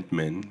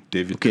Ant-Man,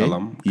 David Okay.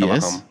 Callum,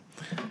 Yes.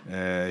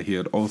 he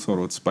had also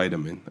wrote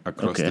Spider-Man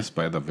Across Okay. the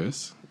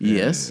Spider-Verse.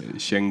 Yes.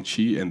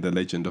 Shang-Chi and the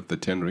Legend of the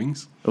Ten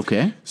Rings.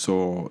 Okay.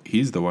 So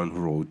he's the one who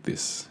wrote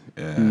this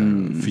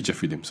feature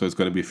film. So it's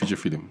going to be a feature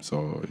film.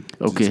 So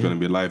Okay. it's going to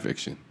be live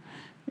action.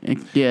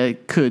 Yeah,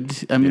 it could.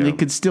 I mean, they Yeah.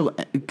 could still,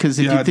 because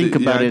if you think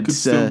about it could it,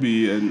 still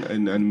be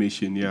an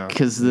animation. Yeah,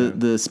 because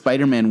the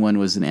Spider-Man one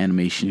was an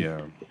animation.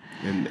 yeah,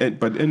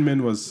 but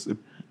Ant-Man was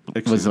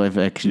action. Was live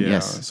action, Yeah,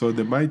 yes. so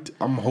they might.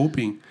 I'm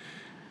hoping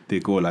they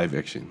go live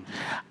action.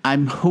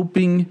 I'm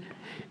hoping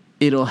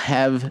it'll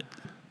have.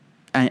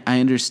 I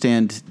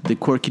understand the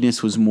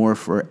quirkiness was more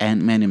for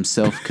Ant-Man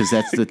himself because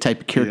that's the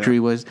type of character Yeah. he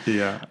was.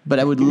 Yeah. But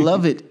I would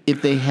love it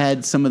if they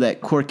had some of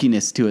that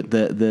quirkiness to it,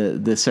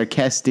 the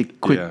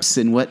sarcastic quips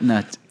and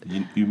whatnot.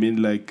 You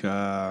mean like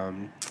that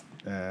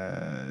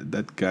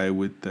guy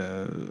with the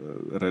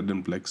red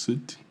and black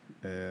suit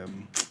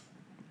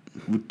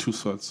with two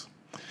swords?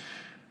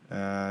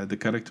 The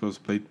character was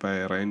played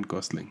by Ryan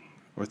Gosling.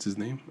 What's his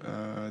name?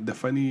 The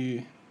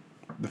funny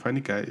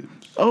guy.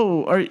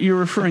 Oh, you're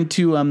referring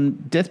to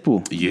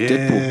Deadpool?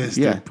 Yes,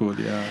 Yeah. Deadpool,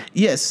 yeah.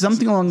 Yes,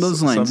 something along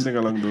those lines. Something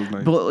along those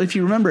lines. Well, if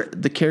you remember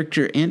the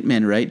character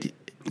Ant-Man, right?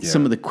 Yeah.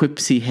 Some of the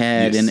quips he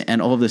had Yes.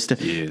 and all this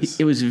stuff. Yes.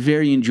 It was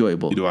very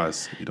enjoyable. It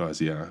was,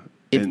 yeah.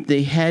 If And-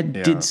 they had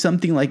yeah. did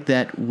something like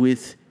that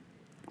with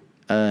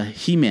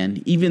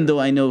He-Man, even though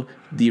I know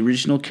the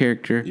original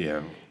character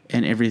yeah,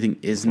 and everything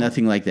is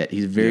nothing like that.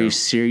 He's a very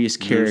Yeah. serious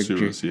very character.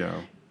 serious, yeah.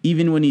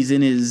 Even when he's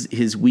in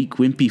his weak,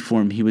 wimpy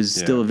form, he was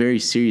still Yeah. a very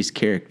serious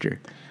character.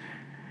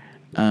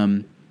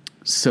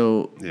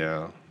 So,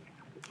 Yeah.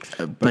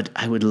 but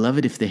I would love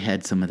it if they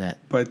had some of that.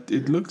 But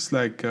it looks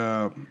like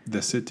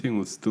the setting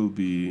would still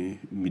be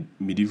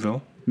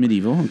medieval.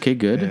 Medieval, okay,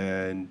 good.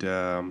 And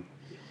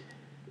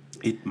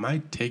it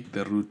might take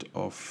the route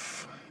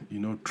of,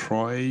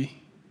 Troy,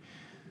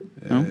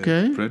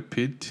 Okay. Brad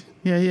Pitt.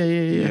 Yeah.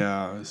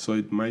 Yeah, so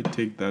it might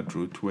take that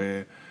route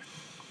where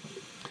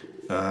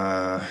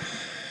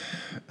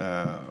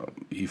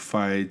they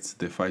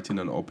fight in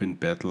an open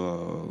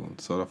battle,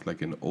 sort of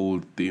like an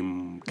old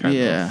theme kind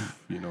Yeah.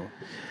 of,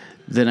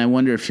 Then I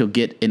wonder if he'll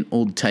get an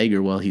old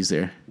tiger while he's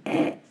there.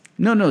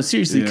 No,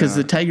 seriously, because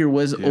Yeah. the tiger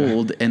was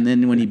old, and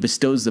then when he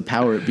bestows the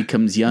power, it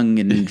becomes young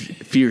and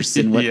fierce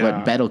and what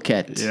Yeah. Battle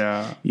Cat.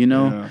 Yeah, You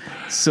know? yeah.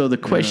 So the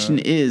question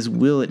is,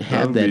 will it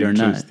have That'll that be or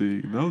not?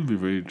 interesting. That'll be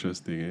very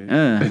interesting.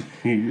 Eh?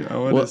 I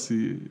want to Well,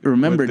 see.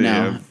 Remember what they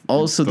now, have in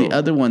also the store.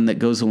 other one that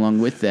goes along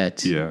with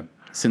that. Yeah.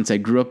 Since I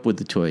grew up with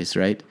the toys,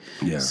 right?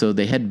 Yeah. So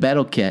they had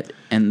Battle Cat,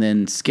 and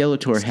then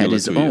Skeletor had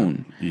his Skeletor, yeah.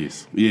 own.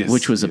 Yes.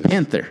 Which was a yes.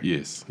 panther.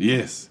 Yes.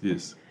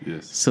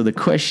 So the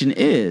question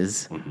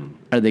is, Mm-hmm.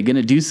 are they going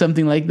to do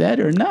something like that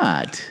or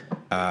not?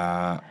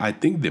 I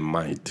think they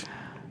might.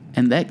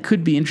 And that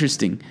could be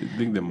interesting. I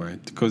think they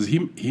might because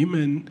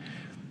He-Man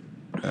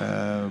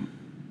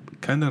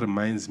kind of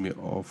reminds me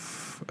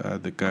of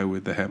the guy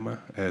with the hammer,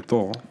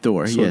 Thor.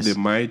 Thor, so yes. they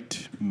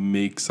might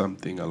make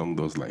something along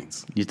those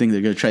lines. You think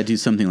they're going to try to do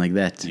something like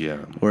that? Yeah.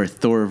 Or a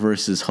Thor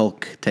versus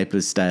Hulk type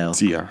of style?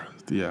 Yeah,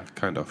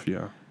 kind of,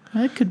 yeah.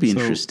 That could be So,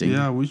 interesting.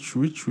 Yeah, which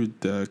would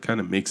kind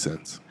of make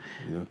sense.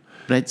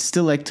 But I'd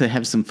still like to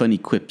have some funny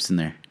quips in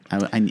there.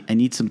 I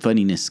need some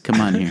funniness.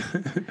 Come on here.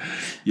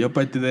 Yeah,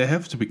 but they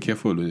have to be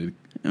careful when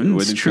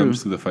It's it true.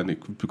 comes to the funny,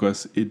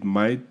 because it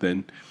might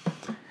then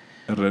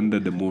render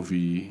the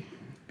movie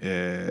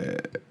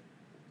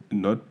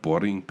not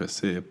boring per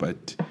se,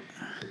 but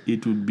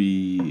it would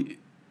be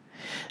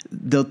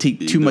They'll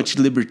take too much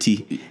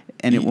liberty,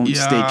 and it won't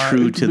stay Yeah,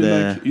 true it to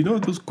would be the.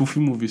 like, those goofy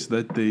movies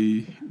that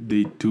they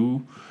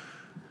do.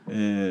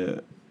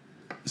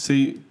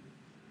 Say,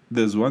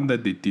 there's one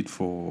that they did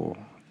for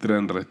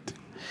 300.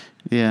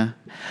 Yeah.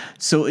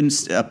 So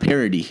a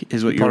parody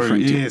is what you're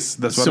referring to. Yes,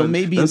 that's what so I'm,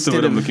 maybe that's the instead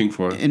word I'm of looking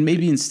for. and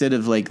maybe instead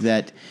of like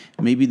that,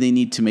 maybe they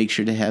need to make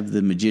sure to have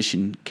the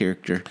magician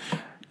character.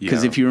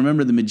 Because Yeah. if you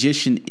remember the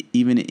magician,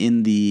 even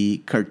in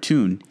the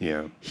cartoon,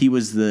 Yeah. he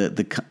was the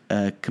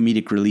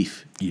comedic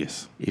relief.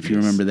 Yes. If you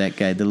remember that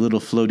guy, the little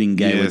floating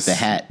guy with the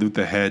hat, With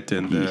the hat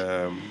and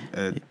the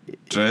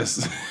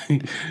dress.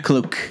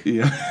 cloak.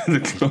 Yeah, the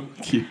cloak.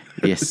 Yeah.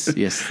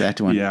 Yes, that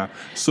one. Yeah.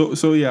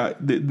 So yeah,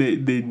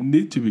 they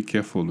need to be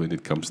careful when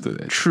it comes to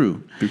that.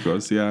 True.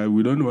 Because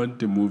we don't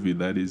want a movie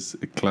that is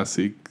a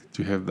classic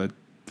to have that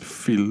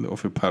feel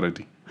of a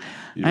parody.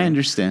 You I know?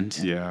 understand.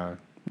 Yeah.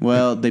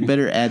 Well, they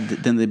better add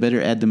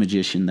the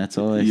magician. That's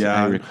all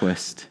I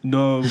request.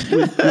 No,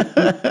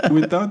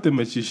 without the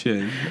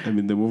magician, I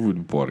mean, the movie would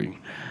be boring.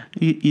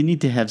 You need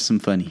to have some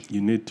funny.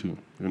 You need to.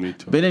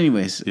 But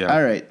anyways, Yeah.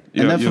 all right.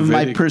 Yeah, Enough you're of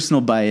my very-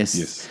 personal bias.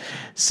 Yes.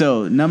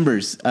 So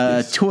numbers,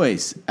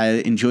 toys.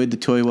 I enjoyed the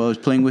toy while I was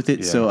playing with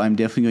it, so Yeah. I'm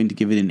definitely going to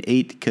give it an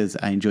 8 because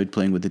I enjoyed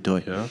playing with the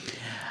toy. Yeah.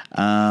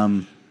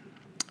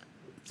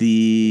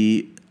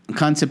 The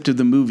concept of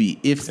the movie,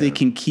 if they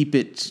can keep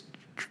it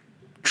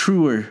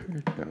truer,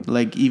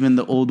 like even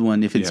the old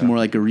one, if it's Yeah. more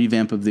like a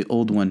revamp of the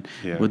old one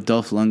Yeah. with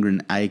Dolph Lundgren,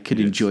 I could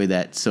Yes. enjoy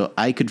that. So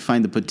I could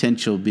find the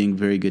potential being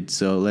very good.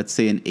 So let's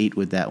say an 8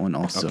 with that one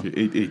also. Okay,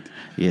 8.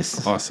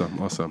 Yes.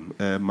 Awesome.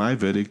 My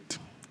verdict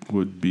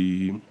would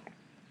be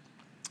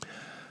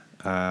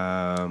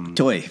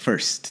Toy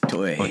first.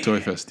 Toy. toy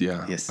first.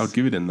 Yeah. Yes. I'll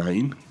give it a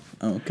 9.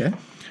 Oh, okay.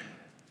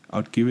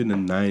 I'd give it a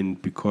 9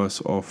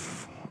 because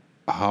of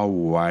how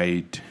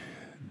wide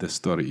the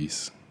story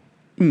is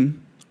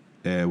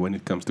when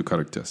it comes to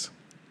characters.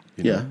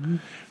 you know.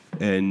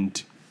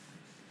 And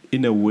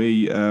in a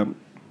way,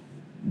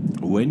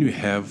 when you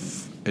have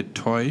a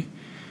toy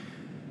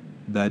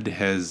that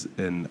has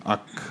an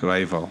arch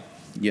rival,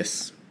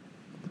 Yes.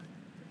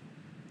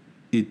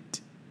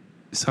 it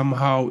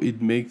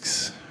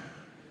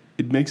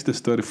makes the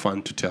story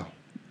fun to tell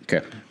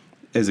Okay.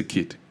 as a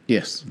kid.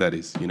 Yes. That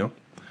is,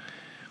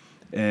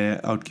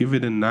 I'll give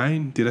it a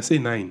 9. Did I say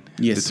 9?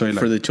 Yes, The toy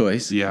for line. the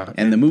toys. Yeah.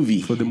 And the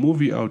movie. For the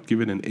movie, I would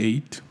give it an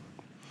 8.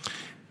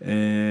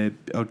 I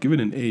would give it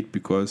an 8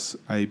 because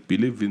I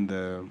believe in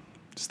the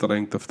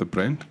strength of the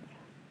brand.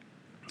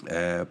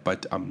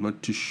 But I'm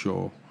not too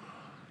sure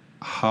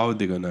how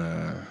they're going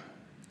to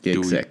do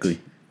Exactly.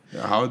 it.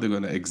 How they're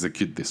going to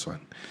execute this one.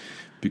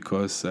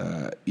 Because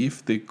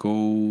if they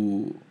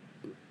go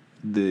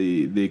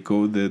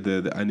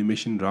the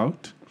animation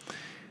route,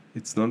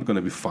 it's not going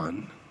to be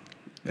fun.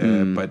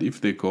 But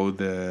if they go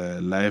the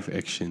live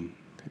action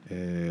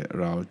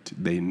route,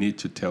 they need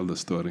to tell the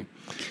story.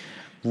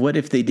 What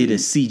if they did a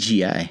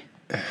CGI?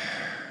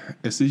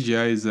 A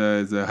CGI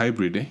is a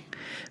hybrid, eh?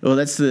 Well,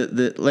 that's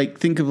the like,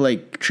 think of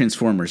like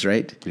Transformers,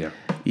 right? Yeah.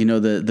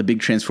 The big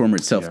Transformer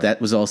itself, Yeah.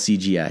 that was all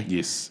CGI.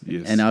 Yes.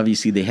 And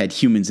obviously they had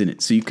humans in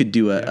it, so you could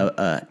do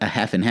a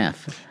half and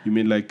half. You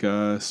mean like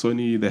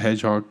Sony the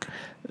Hedgehog?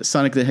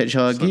 Sonic the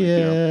Hedgehog, Sonic,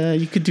 yeah.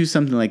 you could do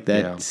something like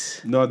that.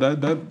 Yeah. No,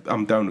 that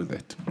I'm down with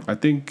that. I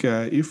think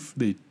if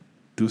they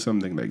do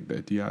something like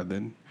that,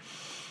 then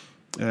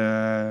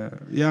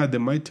they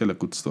might tell a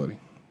good story.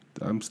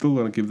 I'm still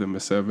gonna give them a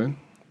 7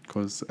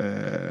 because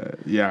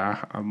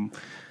I'm.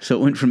 So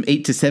it went from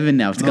 8 to 7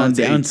 now. It's gone it's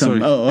down 8, some.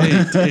 sorry. Oh,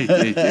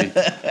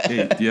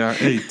 8. Yeah,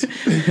 8.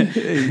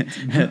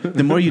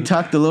 the more you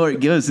talk, the lower it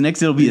goes.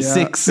 Next, it'll be a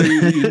 6.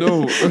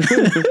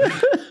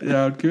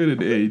 Yeah, I'll give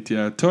it an 8.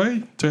 Yeah,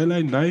 toy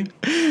line 9.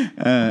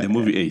 The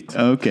movie 8.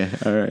 Okay,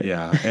 all right.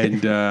 Yeah,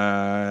 and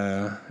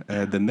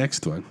the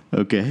next one.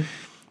 Okay.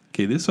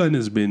 Okay, this one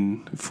has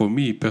been, for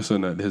me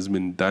personally, has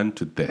been done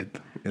to death.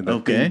 And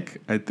Okay.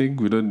 I think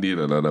we don't need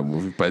another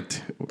movie, but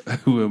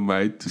who am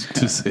I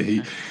to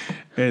say?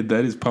 And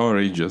that is Power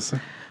Rangers.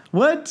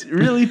 What?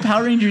 Really?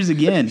 Power Rangers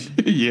again?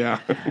 Yeah.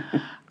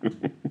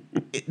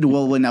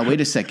 Well, now, wait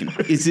a second.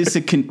 Is this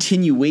a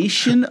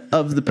continuation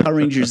of the Power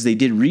Rangers they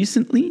did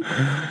recently?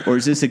 Or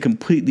is this a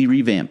completely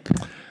revamp?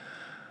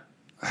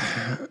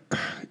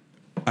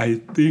 I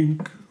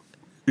think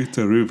it's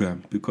a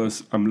revamp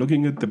because I'm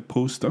looking at the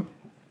poster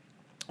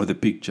or the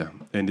picture,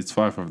 and it's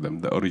 5 of them,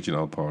 the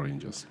original Power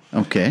Rangers.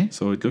 Okay.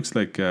 So it looks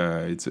like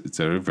it's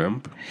a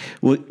revamp.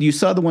 Well, you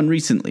saw the one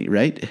recently,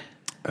 right?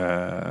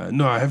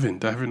 No, I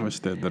haven't. I haven't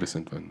watched the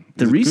recent one.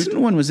 The Is it recent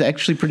good? one was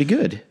actually pretty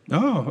good.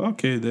 Oh,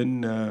 okay.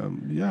 Then,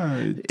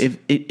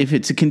 If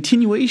it's a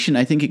continuation,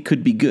 I think it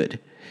could be good.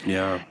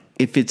 yeah.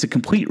 If it's a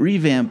complete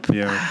revamp,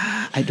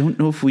 Yeah. I don't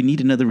know if we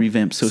need another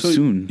revamp so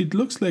soon. It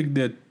looks like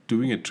they're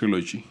doing a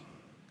trilogy.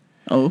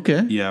 Oh,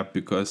 okay. Yeah,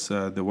 because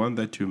the one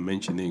that you're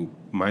mentioning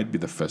might be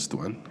the first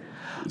one.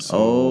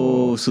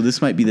 So So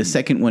this might be the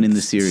second one in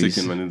the series.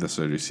 second one in the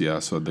series, yeah.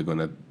 So they're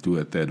gonna do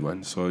a third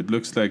one. So it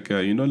looks like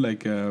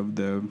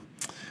the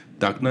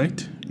Dark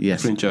Knight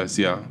Yes. franchise.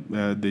 Yeah,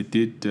 they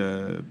did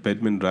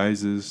Batman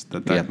Rises, the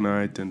Dark Yeah.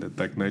 Knight, and the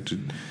Dark Knight.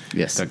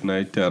 Yes. Dark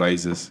Knight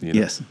Rises. You know?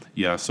 Yes.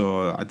 Yeah.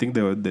 So I think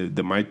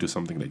they might do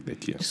something like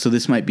that. Yeah, So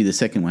this might be the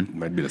second one.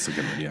 might be the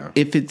second one. Yeah.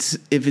 If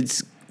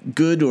it's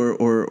good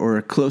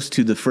or close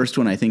to the first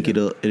one, I think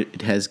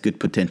it has good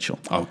potential.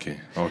 Okay.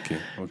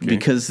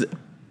 Because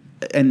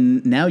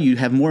and now you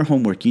have more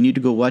homework. You need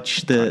to go watch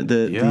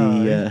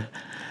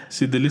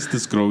See, the list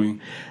is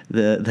growing.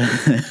 the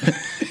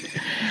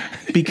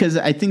because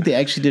I think they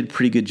actually did a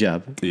pretty good job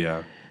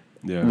Yeah.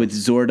 Yeah. with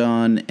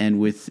Zordon and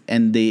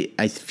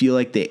I feel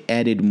like they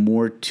added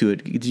more to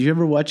it. Did you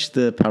ever watch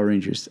the Power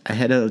Rangers? I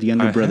had a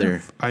younger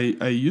brother.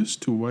 I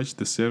used to watch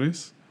the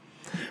series.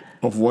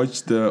 I've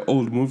watched the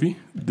old movie.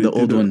 They The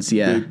old did ones,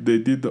 yeah. They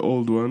did the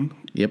old one,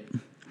 Yep.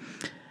 which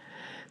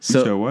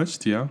I So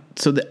watched. Yeah.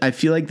 I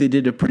feel like they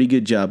did a pretty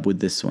good job with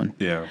this one.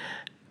 Yeah.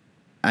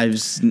 I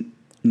was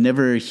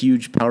never a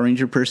huge Power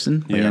Ranger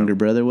person. My Yeah. younger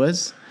brother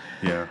was.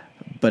 Yeah.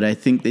 But I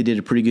think they did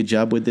a pretty good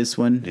job with this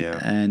one. Yeah.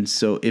 And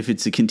so if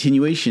it's a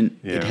continuation,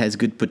 it Yeah. has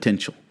good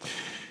potential.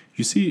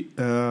 You see,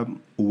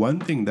 one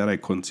thing that I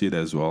consider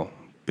as well,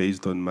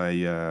 based on my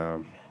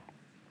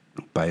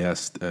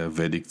biased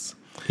verdicts,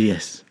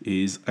 Yes.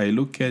 is I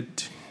look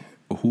at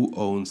who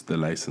owns the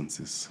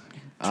licenses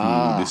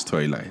to this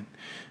toy line,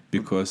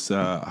 because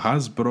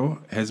Hasbro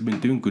has been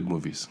doing good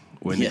movies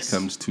when Yes. it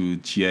comes to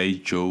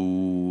G.I.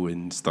 Joe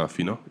and stuff.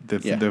 You know,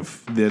 Yeah.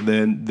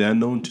 they're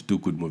known to do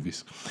good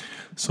movies.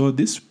 So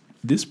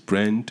this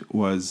brand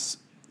was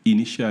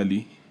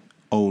initially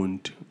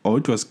owned, or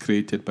it was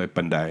created by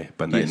Bandai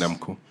Yes.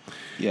 Namco.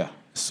 Yeah.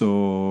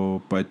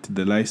 So, but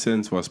the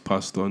license was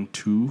passed on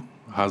to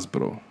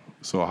Hasbro.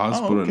 So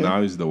Hasbro okay.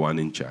 now is the one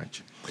in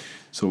charge.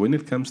 So when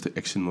it comes to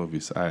action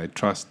movies, I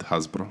trust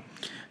Hasbro.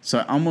 So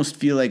I almost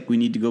feel like we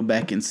need to go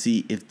back and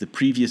see if the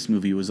previous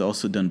movie was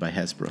also done by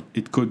Hasbro.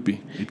 It could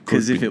be.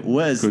 Because if it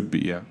was, could be.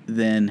 Yeah.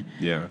 then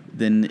Yeah.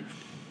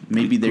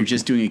 maybe they're could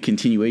just doing a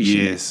continuation.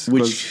 Yes.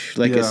 Which,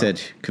 like I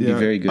said, could be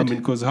very good. I mean,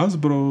 because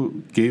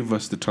Hasbro gave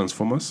us the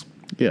Transformers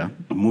yeah.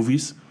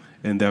 movies,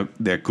 and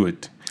they're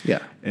good. Yeah.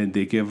 And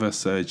they gave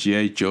us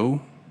G.I.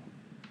 Joe,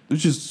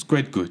 which is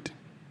quite good.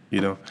 You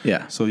know.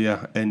 Yeah. So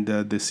yeah, and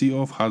the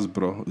CEO of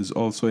Hasbro is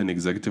also an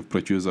executive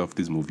producer of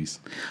these movies.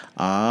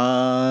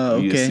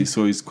 Okay. Yes,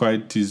 so he's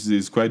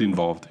quite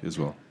involved as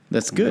well.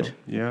 That's You good. know?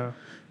 Yeah,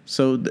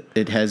 So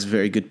it has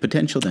very good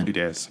potential then. it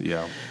is.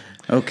 Yeah.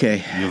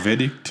 Okay. Your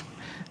verdict?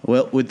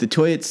 Well, with the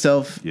toy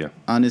itself, Yeah.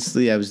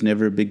 honestly, I was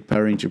never a big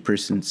Power Ranger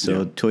person, so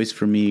Yeah. toys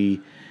for me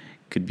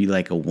could be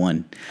like a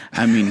 1.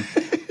 I mean,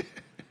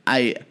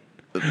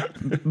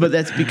 but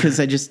that's because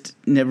I just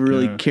never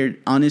really cared.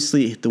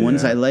 Honestly, the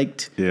ones Yeah. I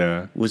liked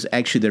Yeah. was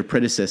actually their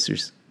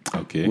predecessors,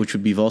 Okay. which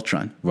would be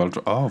Voltron.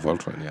 Voltron? Oh,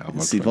 Voltron. Yeah.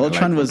 Voltron. See, I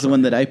Voltron like was the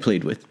one that I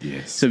played with.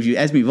 Yes. So if you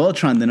ask me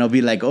Voltron, then I'll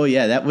be like, oh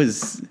yeah, that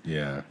was.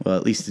 Yeah. Well,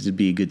 at least it would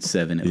be a good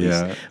 7 at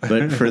Yeah. least.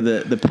 But for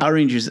the Power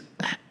Rangers,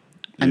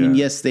 I mean,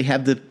 Yeah. yes, they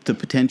have the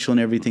potential and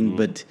everything,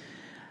 but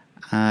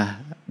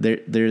they're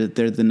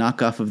the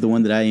knockoff of the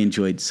one that I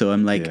enjoyed. So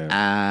I'm like,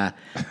 Yeah.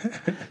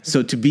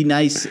 So to be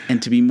nice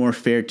and to be more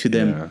fair to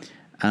them,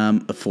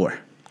 a 4.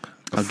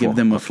 I'll give 4,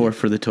 them a okay. 4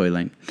 for the toy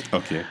line,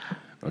 Okay.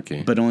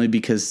 Okay. but only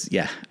because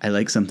I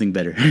like something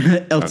better,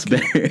 else Okay.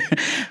 better.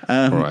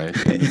 All right.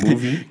 The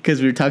movie? Because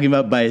we're talking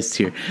about biased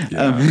here.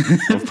 Yeah.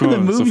 Of For the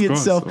course, movie of course,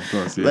 itself, of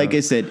course, yeah. like I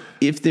said,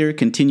 if they're a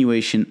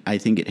continuation, I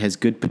think it has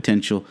good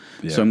potential.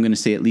 Yeah. So I'm going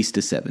to say at least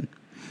a 7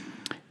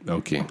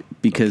 Okay.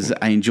 because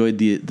I enjoyed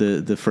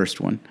the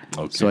first one.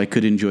 Okay. So I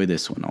could enjoy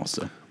this one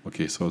also.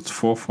 Okay. So it's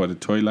 4 for the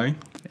toy line.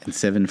 And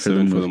 7 for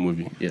 7 the for the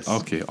movie. movie. Yes.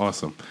 Okay,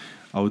 awesome.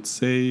 I would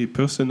say,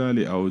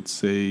 personally,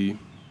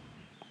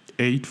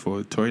 8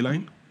 for toy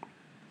line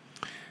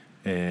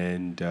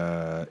and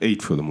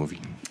 8 for the movie.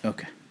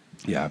 Okay.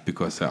 Yeah,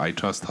 because I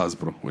trust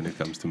Hasbro when it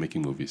comes to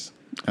making movies.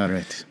 All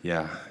right.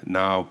 Yeah.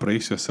 Now,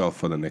 brace yourself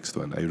for the next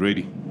one. Are you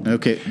ready?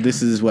 Okay.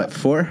 This is what,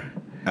 4?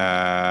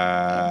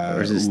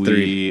 Or is this we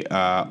 3?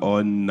 are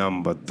on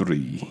number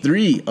 3.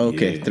 3.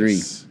 Okay, Yes.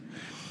 3.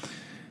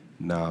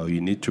 Now you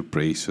need to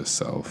brace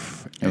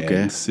yourself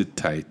Okay. and sit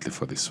tightly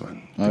for this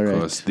one, All right.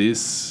 because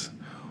this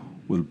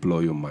will blow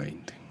your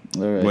mind.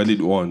 All right. Well,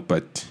 it won't,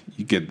 but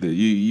you get the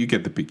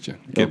picture.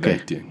 You get Okay.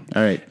 the idea.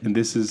 All right. And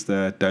this is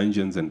the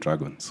Dungeons and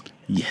Dragons.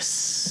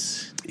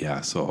 Yes.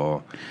 Yeah.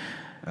 So,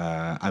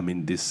 I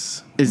mean,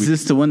 this Is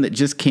this the one that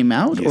just came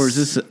out, or is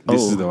this?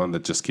 This is the one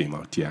that just came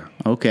out. Yeah.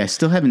 Okay. I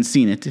still haven't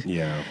seen it.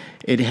 Yeah.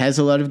 It has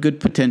a lot of good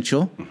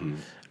potential.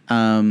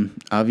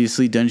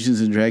 Obviously,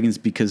 Dungeons and Dragons,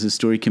 because the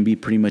story can be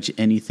pretty much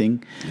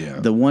anything. Yeah.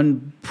 The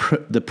one,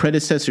 the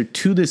predecessor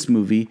to this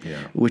movie, Yeah.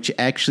 which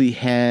actually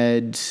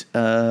had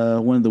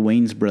one of the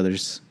Wayans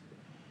brothers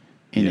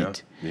in Yeah.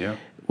 it, Yeah.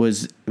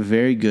 was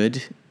very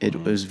good. It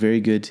was very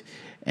good,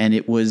 and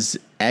it was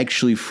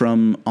actually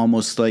from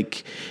almost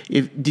like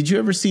did you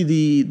ever see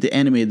the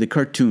anime, the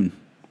cartoon?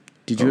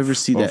 Did you ever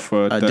see that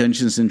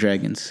Dungeons and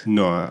Dragons?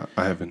 No,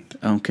 I haven't.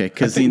 Okay,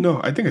 I think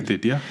I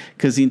did. Yeah,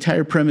 because the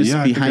entire premise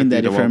behind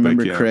that, if I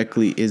remember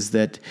correctly, is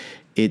that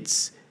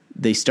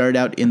they start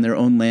out in their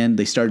own land.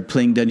 They started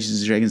playing Dungeons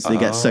and Dragons. They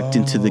got sucked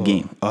into the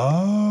game.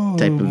 Oh,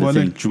 type of a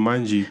thing. Like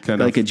Jumanji,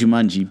 like a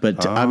Jumanji,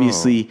 but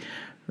obviously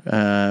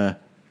a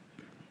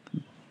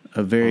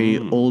very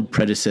old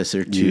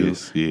predecessor to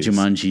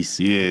Jumanji's.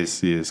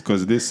 Yes, yes,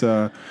 because this.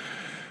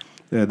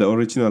 The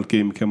original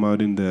game came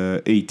out in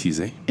the 80s,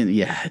 eh? And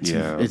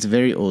it's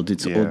very old.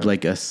 It's old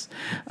like us.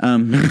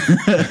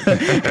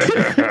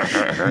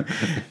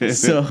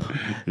 So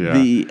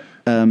the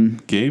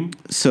game.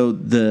 So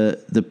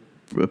the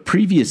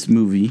previous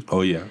movie.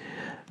 Oh yeah.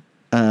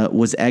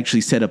 Was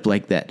actually set up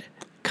like that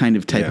kind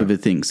of type of a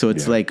thing. So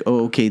it's like,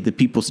 the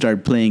people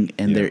started playing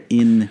and they're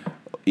in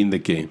the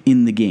game.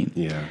 In the game.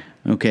 Yeah.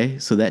 Okay,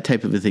 so that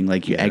type of a thing,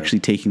 like you're actually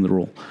taking the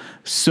role.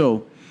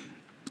 So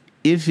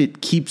if it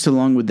keeps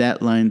along with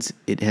that lines,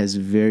 it has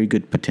very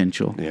good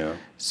potential. Yeah.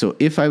 So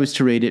if I was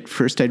to rate it,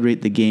 first I'd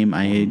rate the game.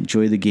 I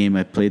enjoy the game.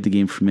 I played the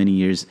game for many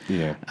years.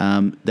 Yeah.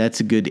 That's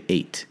a good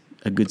 8.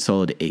 A good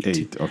solid 8.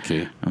 8.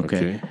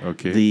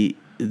 Okay.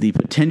 The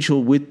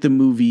potential with the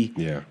movie,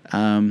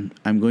 I'm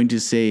going to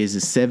say is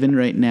a 7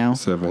 right now.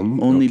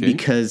 7. Only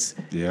because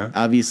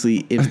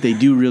obviously if they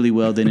do really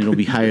well, then it'll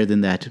be higher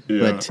than that. Yeah.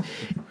 But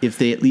if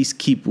they at least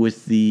keep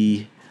with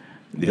the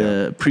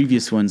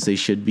previous ones, they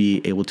should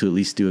be able to at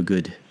least do a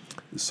good.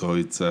 So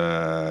it's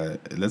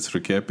let's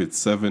recap. It's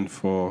 7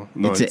 for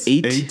it's an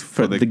 8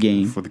 for the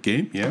game. For the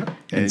game, yeah,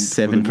 and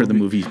 7 for the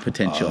movie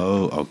potential.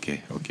 Oh,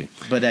 okay.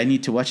 But I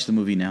need to watch the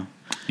movie now.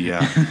 Yeah,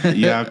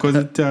 because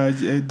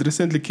it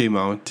recently came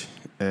out.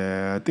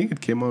 I think it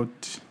came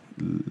out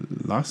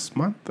last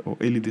month or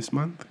early this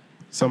month,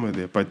 somewhere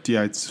there. But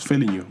it's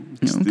fairly new.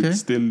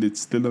 It's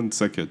still on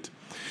circuit.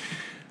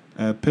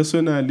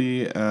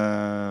 Personally,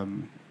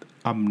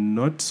 I'm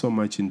not so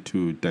much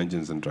into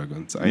Dungeons and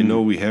Dragons. I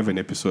know we have an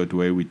episode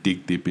where we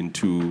dig deep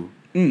into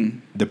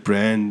the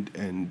brand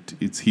and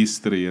its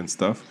history and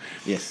stuff.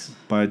 Yes.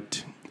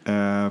 But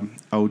I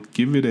would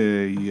give it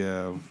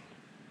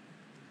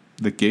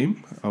the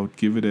game, I would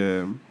give it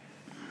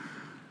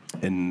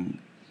an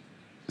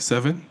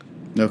 7.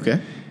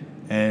 Okay.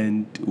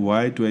 And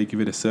why do I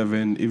give it a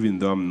 7, even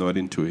though I'm not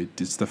into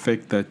it? It's the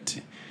fact that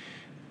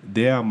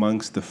they are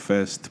amongst the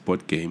first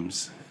board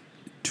games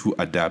to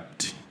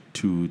adapt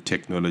to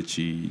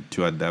technology,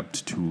 to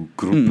adapt to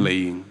group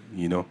playing,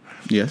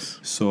 Yes.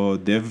 So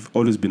they've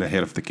always been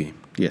ahead of the game.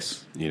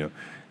 Yes.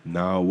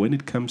 Now, when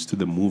it comes to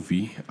the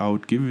movie, I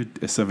would give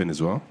it a 7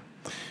 as well,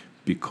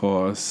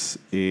 because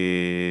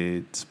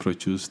it will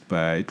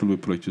be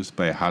produced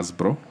by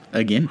Hasbro.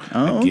 Again?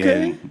 Oh,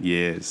 okay.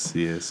 Yes.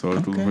 So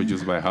it will be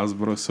produced by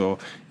Hasbro. So,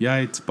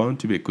 it's bound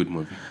to be a good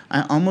movie.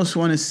 I almost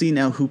want to see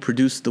now who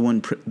produced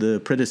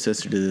the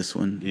predecessor to this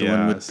one. The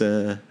one with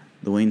the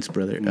Wayne's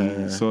brother.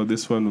 So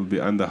this one will be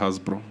under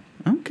Hasbro.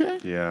 Okay.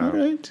 Yeah. All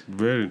right.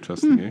 Very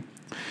interesting, eh?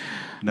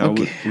 Now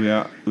we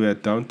are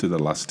down to the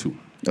last 2.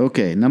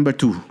 Okay, number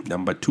 2.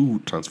 Number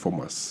 2,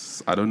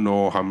 Transformers. I don't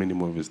know how many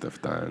movies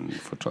they've done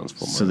for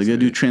Transformers. So they're going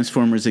to do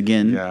Transformers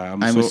again. Yeah,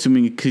 I'm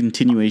assuming a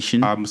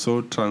continuation. I'm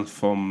so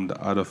transformed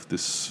out of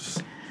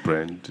this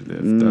brand.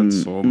 They've done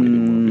so many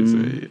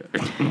movies.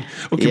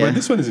 But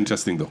this one is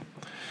interesting though.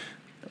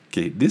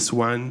 Okay, this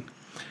one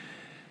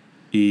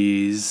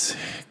is...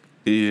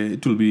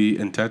 It will be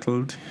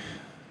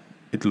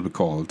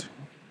called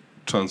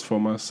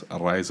Transformers: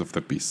 Rise of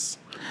the Beast.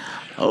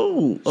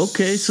 Oh,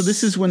 okay. So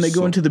this is when they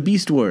go into the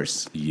Beast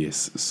Wars.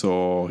 Yes.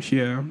 So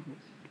here,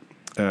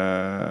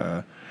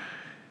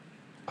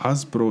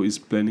 Hasbro is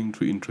planning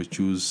to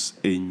introduce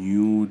a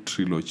new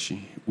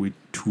trilogy with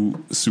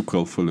 2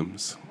 sequel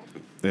films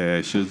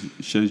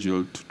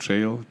scheduled to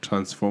trail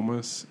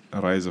Transformers: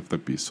 Rise of the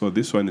Beast. So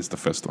this one is the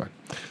first one.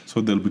 So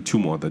there'll be 2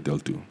 more that they'll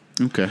do.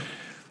 Okay.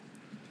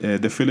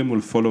 The film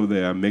will follow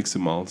their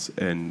Maximals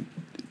and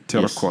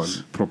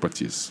Terracon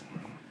properties.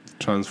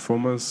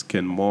 Transformers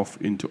can morph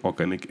into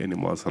organic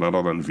animals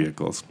rather than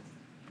vehicles.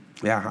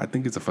 Yeah, I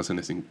think it's a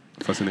fascinating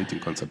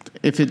concept.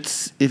 If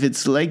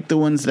it's like the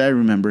ones that I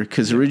remember,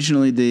 because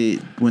originally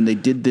when they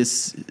did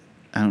this,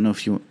 I don't know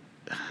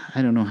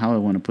how I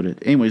want to put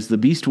it. Anyways, the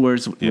Beast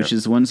Wars, which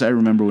is ones I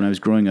remember when I was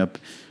growing up.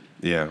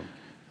 Yeah.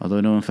 Although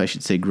I don't know if I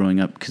should say growing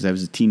up, because I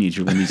was a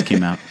teenager when these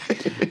came out.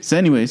 So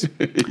anyways.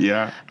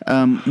 Yeah.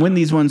 When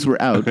these ones were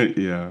out.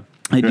 Yeah.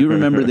 I do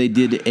remember they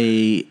did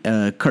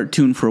a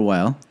cartoon for a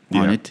while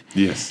on it.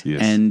 Yes.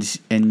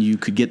 And you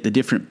could get the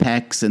different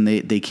packs, and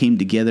they came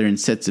together in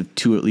sets of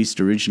 2 at least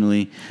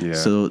originally. Yeah.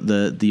 So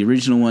the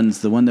original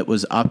ones, the one that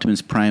was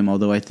Optimus Prime,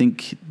 although I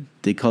think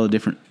they call it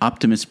different,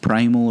 Optimus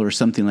Primal or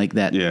something like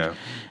that. Yeah.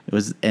 It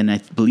was, and I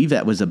believe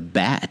that was a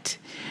bat.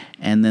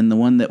 And then the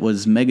one that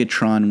was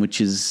Megatron,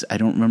 which is, I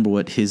don't remember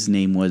what his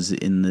name was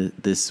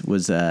this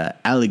was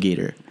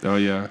Alligator. Oh,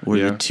 yeah. Were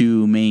the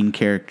 2 main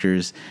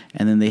characters.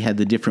 And then they had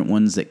the different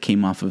ones that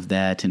came off of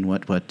that and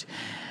what.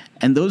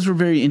 And those were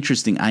very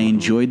interesting. I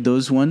enjoyed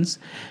those ones.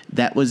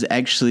 That was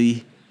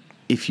actually,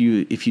 if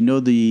you know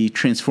the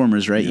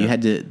Transformers, right? Yeah.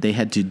 They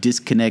had to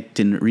disconnect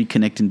and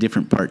reconnect in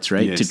different parts,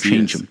 right, to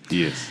change them.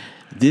 Yes.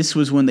 This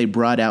was when they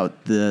brought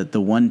out the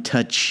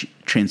one-touch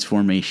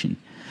transformation.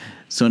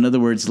 So in other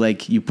words,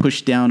 like you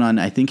push down on,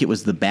 I think it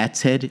was the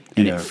bat's head,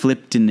 and Yeah. it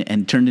flipped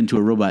and turned into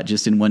a robot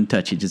just in one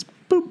touch. It just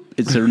boop.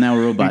 It's now a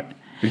robot,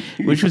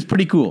 which was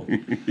pretty cool.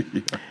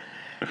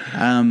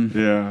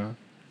 Yeah.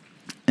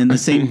 And the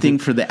same thing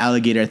for the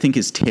alligator. I think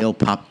his tail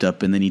popped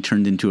up and then he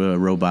turned into a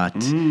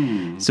robot.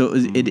 So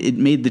it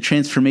made the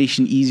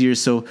transformation easier.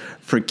 So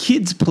for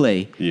kids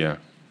play, Yeah.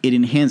 it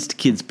enhanced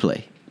kids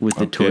play with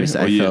the toys,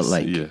 I felt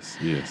like. Yes.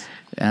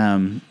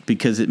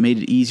 Because it made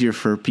it easier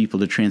for people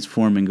to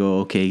transform and go,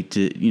 okay,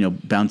 to,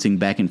 bouncing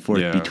back and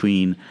forth Yeah.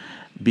 between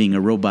being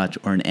a robot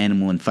or an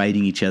animal and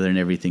fighting each other and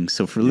everything.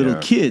 So for little Yeah.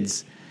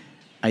 kids,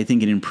 I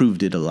think it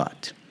improved it a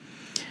lot.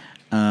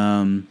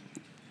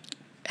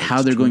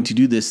 How they're going to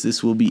do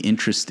this will be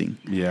interesting.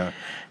 Yeah.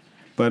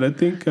 But I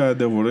think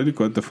they've already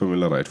got the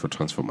formula right for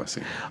Transformers.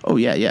 Oh,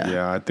 yeah.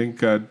 Yeah, I think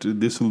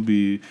this will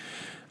be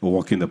a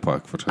walk in the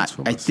park for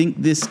Transformers. I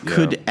think this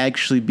could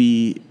actually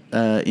be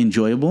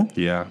enjoyable.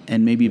 Yeah.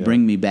 And maybe Yeah.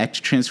 bring me back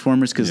to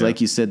Transformers because, Yeah.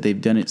 like you said,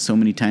 they've done it so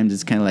many times.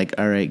 It's kind of like,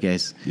 all right,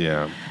 guys.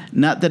 Yeah.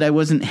 Not that I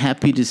wasn't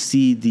happy to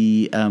see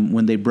the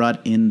when they brought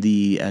in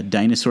the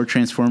dinosaur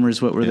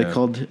Transformers. What were they Yeah.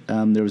 called?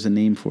 There was a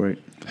name for it.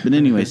 But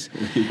anyways,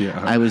 Yeah.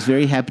 I was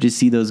very happy to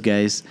see those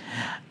guys.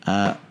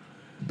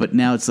 But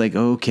now it's like,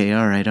 okay,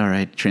 all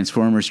right.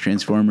 Transformers.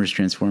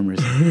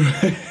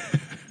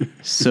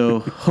 So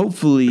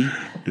hopefully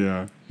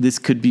Yeah. this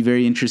could be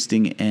very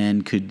interesting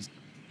and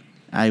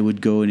I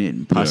would go in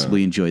and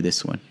possibly enjoy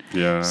this one.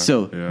 Yeah.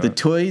 So yeah. the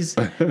toys,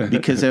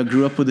 because I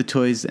grew up with the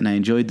toys and I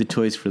enjoyed the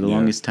toys for the Yeah.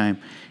 longest time.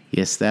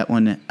 Yes, that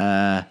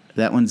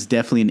one's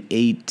definitely an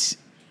 8,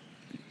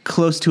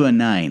 close to a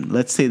 9.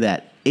 Let's say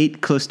that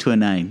 8, close to a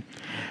 9,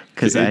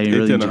 because I Eight really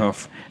and a enjoy-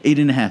 half.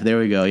 8.5. There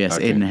we go. Yes,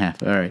 Okay.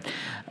 8.5. All right.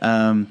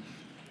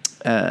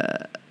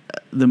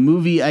 The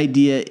movie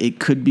idea, it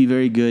could be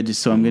very good,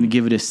 so I'm going to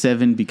give it a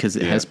 7 because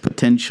it Yeah. has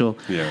potential.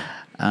 Yeah.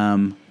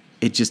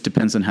 It just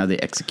depends on how they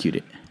execute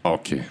it.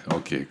 Okay,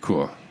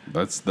 cool.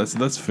 That's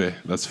fair.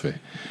 That's fair.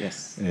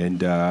 Yes.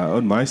 And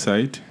on my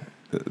side,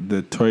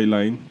 the toy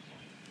line,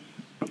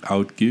 I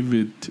would give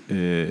it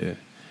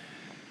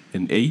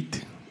an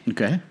 8,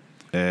 Okay.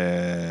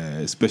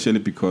 especially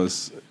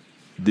because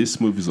this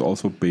movie is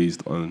also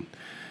based on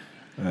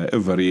a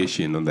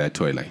variation on that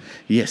toy line.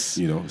 Yes.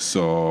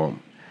 So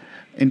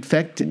In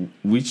fact,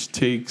 which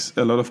takes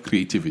a lot of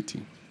creativity.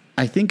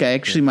 I think I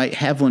actually might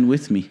have one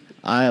with me.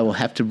 I will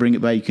have to bring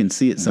it by. You can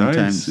see it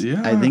sometimes. Nice,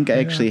 yeah, I think I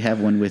yeah. actually have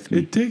one with me.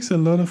 It takes a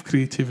lot of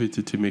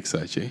creativity to make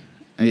such, eh?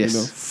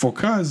 Yes. For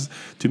cars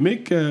to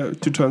make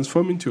to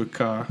transform into a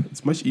car,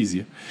 it's much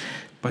easier.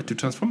 But to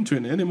transform into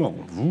an animal,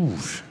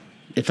 oof,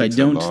 If I takes a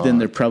don't, then lot.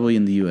 they're probably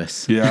in the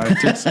U.S. Yeah,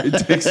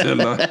 it takes a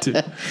lot.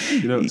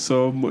 So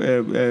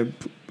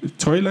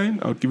toy line,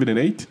 I would give it an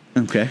 8.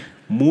 Okay.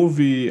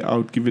 Movie, I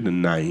would give it a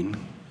 9.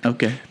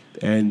 Okay.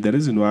 And the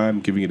reason why I'm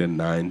giving it a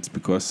 9 is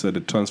because the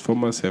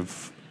Transformers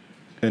have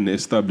an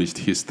established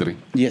history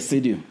Yes, they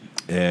do.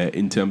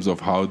 in terms of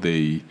how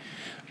they,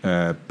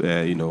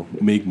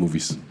 make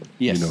movies.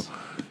 Yes.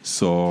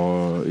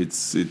 So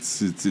it's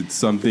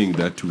something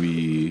that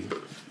we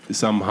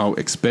somehow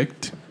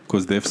expect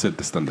because they've set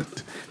the standard.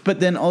 But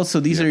then also,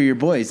 these are your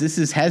boys. This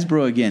is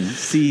Hasbro again.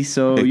 See,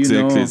 so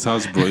Exactly, it's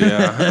Hasbro,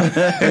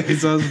 yeah.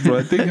 It's Hasbro.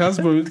 I think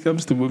Hasbro, when it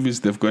comes to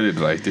movies, they've got it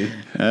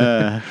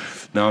right.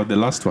 Now, the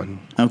last one.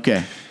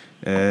 Okay.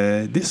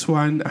 This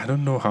one, I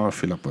don't know how I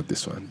feel about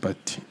this one.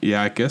 But,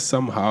 yeah, I guess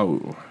somehow,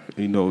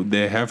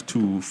 they have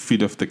to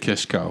feed off the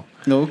cash cow.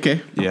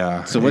 Okay.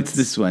 Yeah. So what's it's-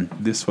 this one?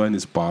 This one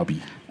is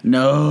Barbie.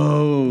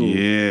 No.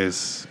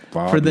 Yes,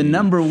 Barbie. For the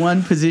number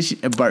one position,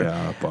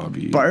 Yeah,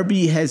 Barbie.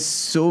 Barbie has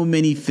so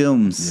many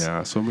films.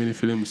 Yeah, so many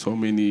films, so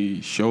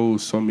many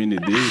shows, so many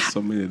this, so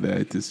many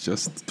that. It's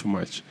just too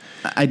much.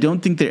 I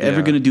don't think they're ever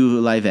Yeah. going to do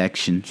a live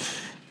action.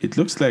 It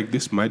looks like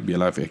this might be a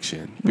live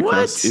action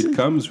because What? it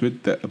comes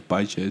with a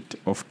budget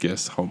of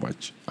guess how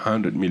much?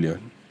 100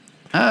 million.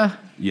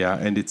 Yeah,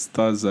 and it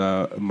stars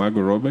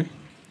Margot Robbie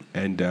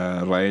and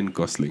Ryan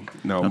Gosling.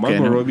 Now, Okay,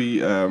 Margot no. Robbie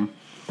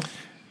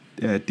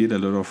did a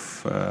lot of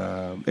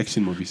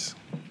action movies.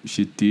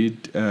 She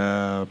did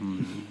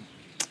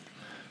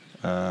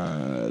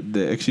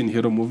the action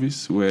hero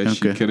movies where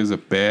she Okay. carries a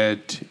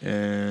bat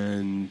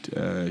and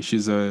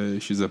she's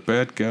a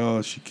bad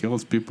girl. She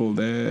kills people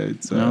there.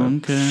 It's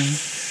Okay.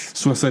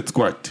 Suicide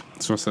Squad.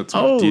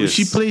 Oh, yes.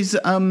 she plays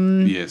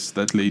Yes,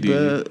 that lady.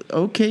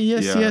 okay,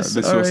 yes, yeah, yes.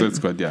 the all Suicide right.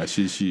 Squad. Yeah,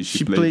 she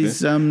She played plays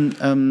there.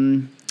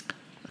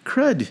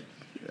 Crud,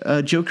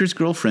 Joker's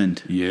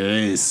girlfriend.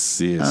 Yes,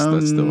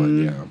 that's the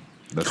one. Yeah,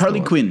 that's Harley the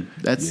one. Quinn.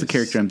 That's the Yes,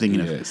 character I'm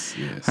thinking of. Yes.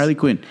 Harley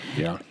Quinn.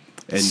 Yeah,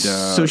 and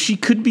So she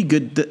could be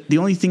good. The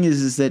only thing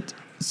is that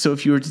so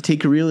if you were to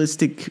take a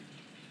realistic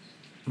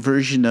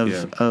version of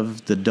Yeah. of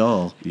the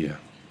doll, yeah,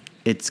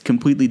 it's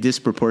completely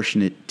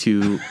disproportionate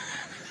to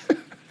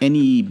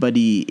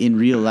anybody in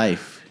real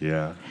life.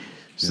 Yeah.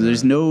 So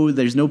there's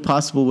no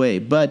possible way.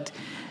 But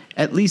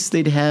at least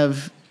they'd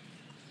have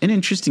an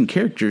interesting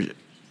character.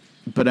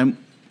 But I'm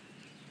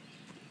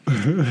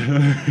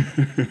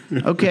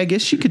okay. I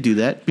guess she could do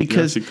that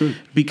because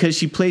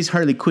she plays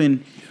Harley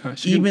Quinn. Yeah,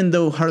 even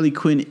though Harley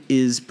Quinn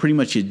is pretty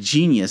much a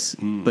genius,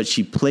 but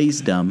she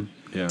plays dumb.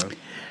 Yeah.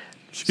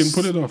 She can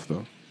pull it off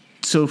though.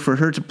 So for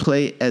her to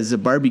play as a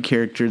Barbie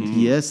character,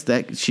 yes,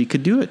 that she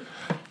could do it.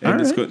 And All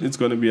it's right. it's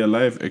going to be a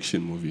live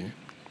action movie.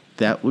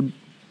 That would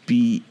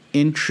be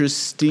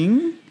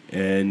interesting.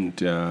 And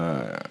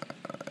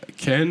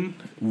Ken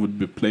would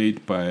be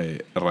played by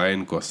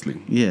Ryan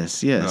Gosling.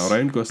 Yes. Now,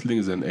 Ryan Gosling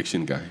is an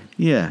action guy.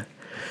 Yeah.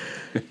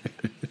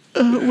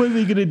 What are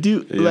they gonna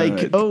do? Yeah.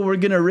 Like, we're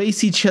gonna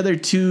race each other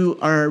to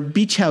our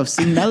beach house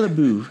in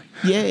Malibu.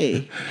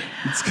 Yay!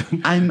 It's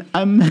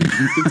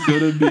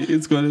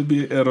gonna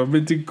be a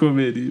romantic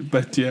comedy,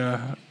 but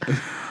yeah.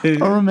 A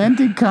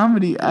romantic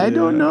comedy. I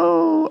don't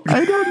know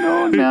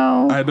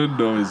now. I don't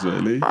know as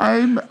well. Eh?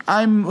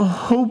 I'm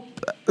hope.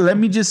 Let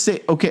me just say,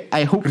 okay.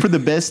 I hope for the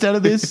best out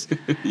of this.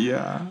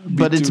 Yeah,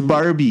 But it's too.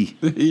 Barbie.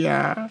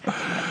 Yeah,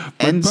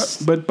 And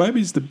but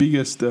Barbie is the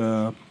biggest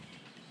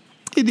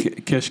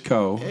cash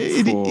cow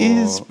It for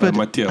is, but-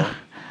 Mattel.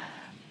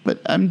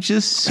 But I'm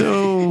just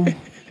so.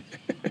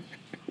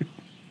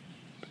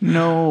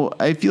 No,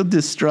 I feel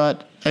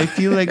distraught. I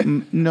feel like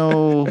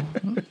no.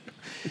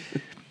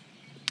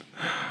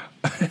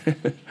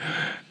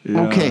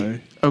 Yeah,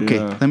 Okay.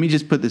 yeah, Let me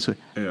just put it this way.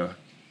 yeah,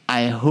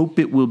 I hope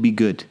it will be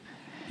good.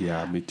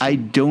 yeah. Me too. I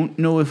don't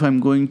know if I'm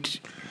going to.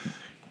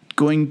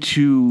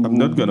 I'm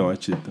not gonna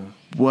watch it though.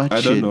 watch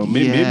I don't it. know.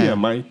 Maybe Yeah. I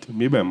might.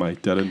 Maybe I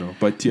might. I don't know.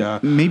 But yeah.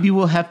 Maybe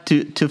we'll have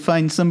to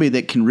find somebody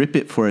that can rip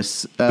it for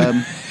us.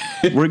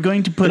 We're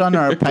going to put on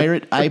our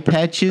pirate eye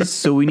patches,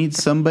 so we need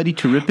somebody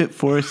to rip it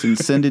for us and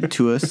send it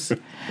to us,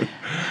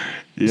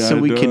 Yeah, so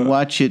we no, can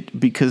watch it.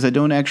 Because I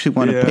don't actually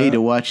want to Yeah. pay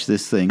to watch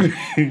this thing.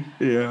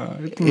 Yeah,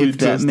 it will be If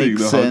that interesting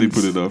makes how they sense.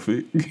 put it off.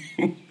 Eh?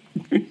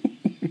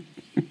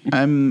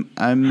 I'm.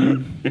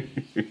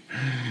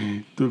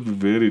 It will be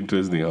very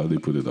interesting how they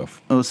put it off.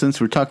 Oh,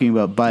 since we're talking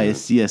about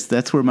bias, yes,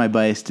 that's where my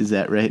bias is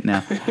at right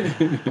now.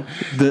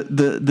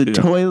 The Yeah.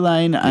 toy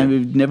line,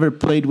 I've never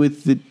played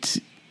with it.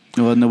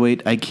 Well, no,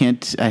 wait, I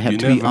can't. I have You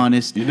to be never-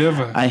 honest. you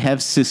never- I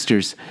have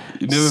sisters.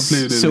 You never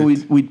played with So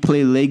it. we'd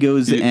play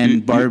Legos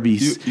and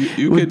Barbies.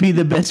 you would can- be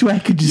the best way I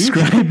could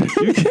describe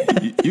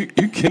it. You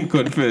can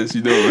confess,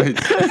 right?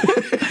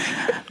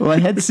 Well, I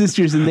had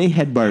sisters and they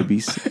had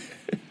Barbies.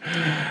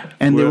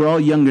 And they Well- were all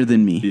younger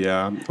than me.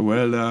 Yeah.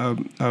 Well,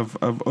 I've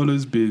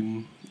always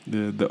been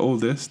the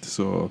oldest,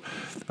 so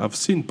I've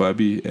seen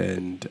Barbie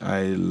and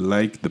I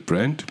like the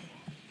brand.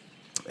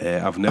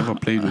 I've never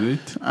played with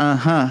it.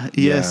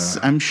 Yes,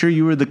 Yeah. I'm sure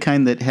you were the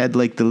kind that had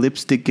like the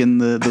lipstick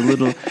and the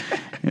little.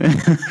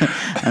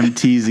 I'm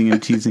teasing.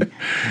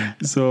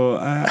 So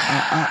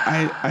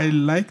I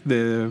like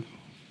the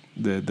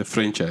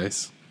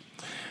franchise.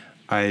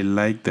 I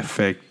like the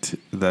fact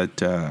that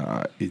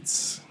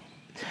it's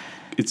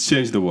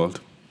changed the world.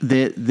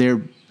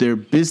 Their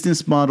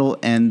business model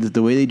and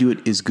the way they do it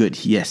is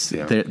good. Yes,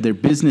 Yeah. their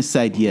business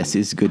side, yes,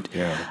 is good.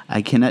 Yeah.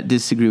 I cannot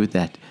disagree with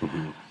that.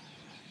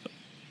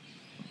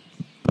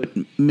 But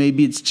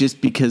maybe it's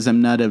just because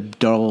I'm not a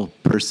doll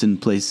person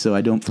place, so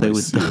I don't play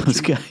with see what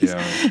those you- guys.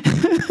 Yeah.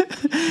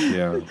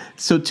 Yeah.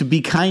 So to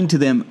be kind to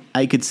them,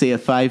 I could say a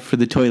 5 for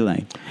the toy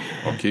line.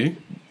 Okay.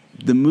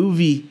 The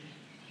movie,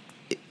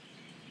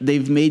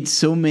 they've made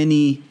so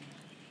many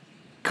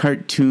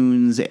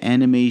cartoons,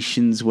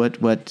 animations,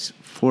 what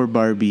for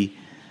Barbie,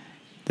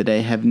 that I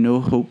have no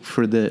hope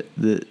for the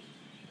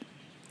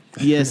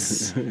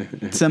yes,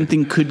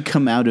 something could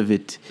come out of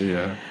it,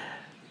 Yeah.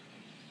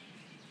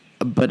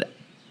 but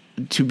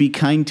to be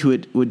kind to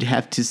it would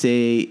have to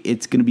say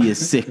it's going to be a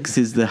 6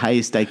 is the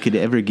highest I could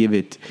ever give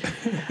it.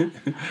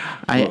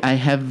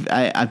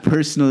 I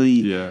personally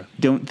Yeah.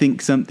 don't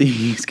think something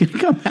is going to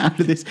come out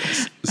of this.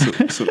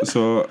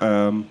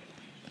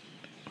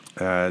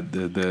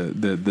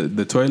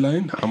 The toy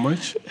line, how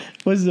much?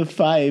 Was a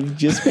 5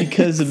 just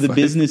because of the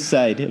business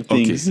side of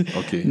things.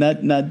 Okay.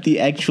 Not the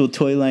actual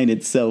toy line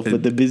itself,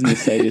 but the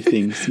business side of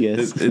things.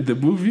 Yes, The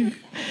movie?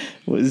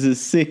 was a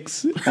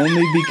 6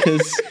 only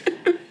because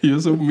You're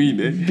so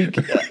mean, eh?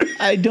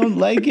 I don't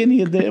like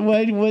any of that.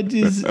 What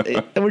is?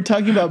 We're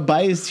talking about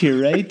bias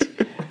here, right?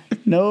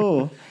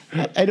 No,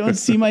 I don't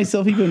see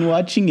myself even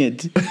watching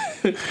it.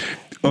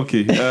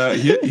 Okay.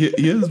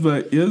 Here's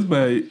my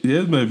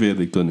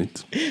verdict on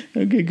it.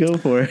 Okay, go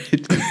for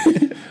it.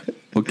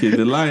 Okay,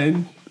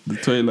 the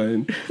toy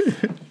line.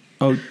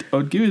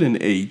 I'll give it an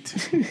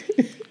 8,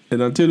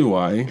 and I'll tell you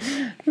why.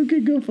 Okay,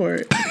 go for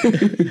it.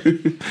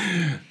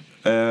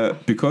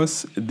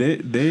 Because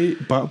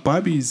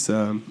Barbie is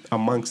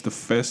amongst the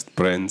first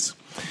brands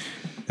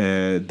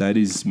that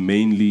is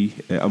mainly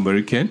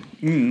American,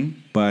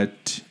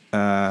 but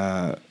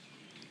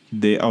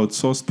they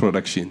outsourced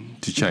production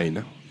to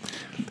China.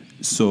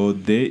 So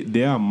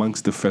they are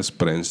amongst the first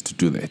brands to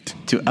do that.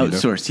 To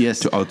outsource, yes.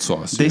 To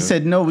outsource. They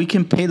said, no, we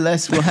can pay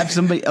less. We'll have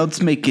somebody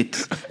else make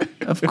it.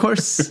 Of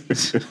course.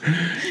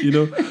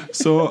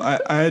 So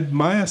I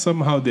admire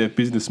somehow their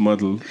business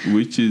model,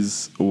 which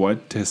is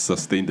what has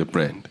sustained the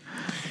brand,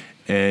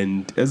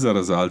 and as a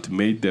result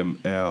made them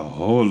a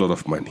whole lot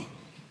of money.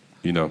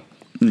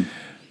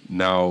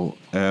 Now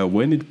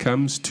when it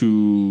comes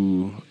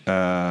to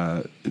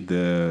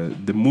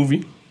the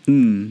movie, I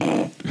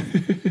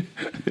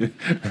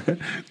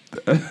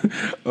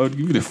would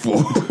give it a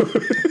 4.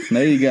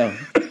 There you go.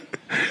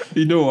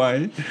 You know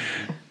why?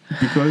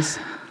 Because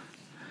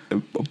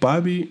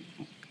Barbie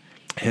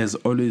has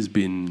always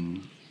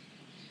been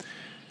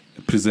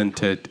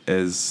presented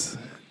as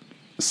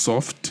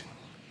soft,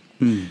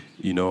 and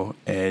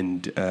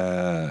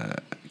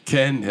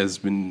Ken has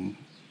been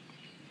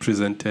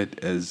presented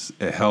as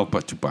a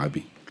helper to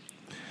Barbie.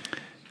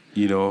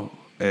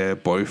 A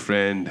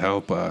boyfriend,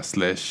 helper, /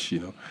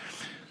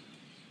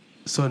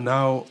 So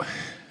now,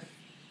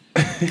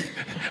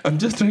 I'm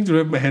just trying to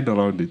wrap my head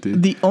around it.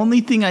 The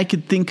only thing I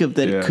could think of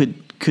that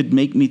could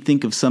make me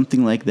think of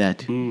something like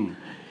that.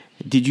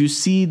 Did you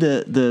see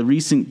the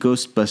recent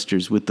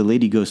Ghostbusters with the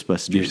Lady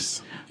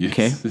Ghostbusters? Yes.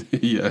 Okay.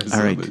 Yeah.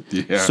 All right.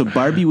 Yeah. So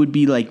Barbie would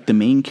be like the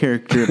main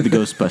character of the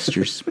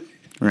Ghostbusters,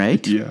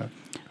 right? Yeah.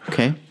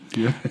 Okay.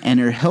 Yeah. And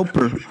her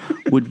helper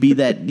would be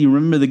that. You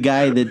remember the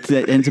guy that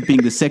ends up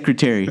being the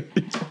secretary?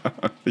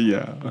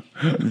 Yeah.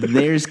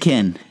 There's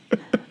Ken.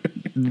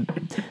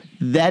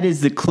 That is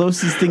the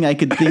closest thing I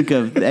could think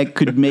of that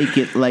could make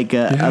it like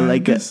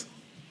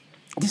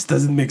this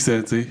doesn't make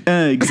sense, eh?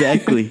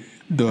 Exactly.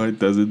 No, it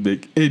doesn't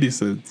make any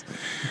sense.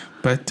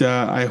 But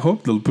I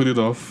hope they'll put it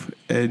off.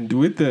 And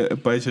with a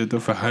budget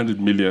of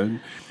 100 million,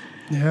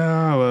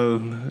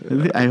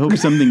 I hope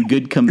something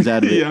good comes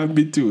out of it. Yeah,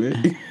 me too,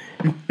 eh?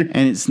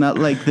 And it's not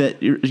like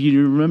that.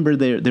 You remember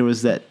there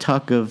was that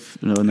talk of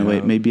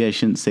wait, maybe I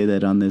shouldn't say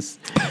that on this.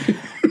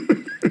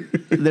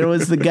 There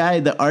was the guy,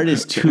 the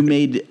artist, who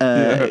made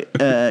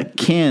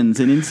cans,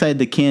 and inside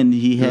the can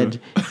he had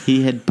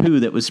poo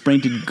that was spray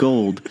painted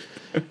gold,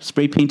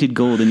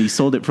 and he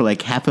sold it for like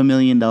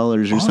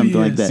 $500,000 or something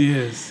like that.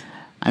 Yes.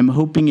 I'm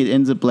hoping it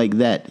ends up like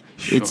that.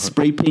 Sure. It's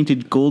spray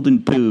painted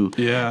golden poo.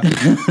 Yeah,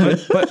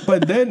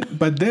 but then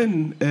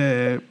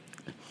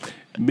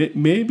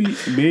maybe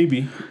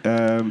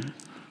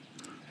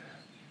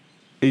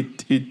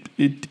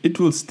it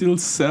will still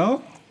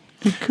sell.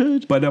 It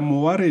could, but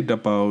I'm worried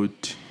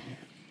about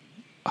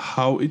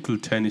how it will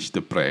tarnish the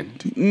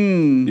brand,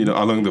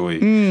 along the way,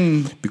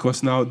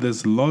 because now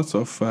there's lots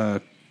of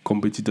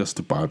competitors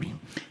to Barbie.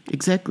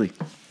 Exactly.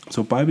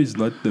 So Barbie is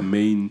not the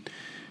main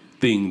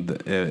thing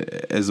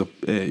as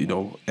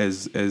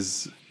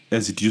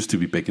it used to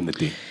be back in the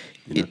day.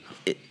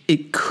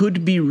 It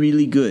could be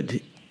really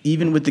good,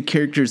 even with the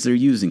characters they're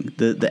using,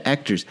 the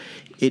actors.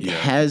 It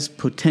has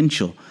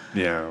potential.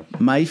 Yeah.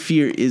 My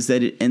fear is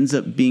that it ends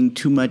up being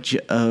too much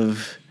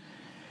of.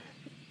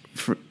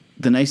 For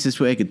the nicest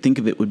way I could think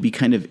of it would be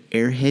kind of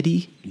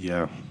airheady.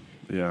 Yeah.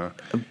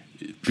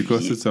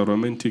 Because it's a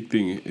romantic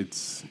thing.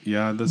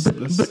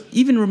 But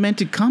even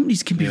romantic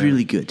comedies can be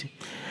really good.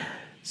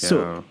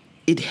 So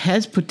it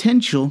has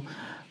potential.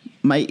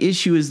 My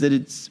issue is that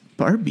it's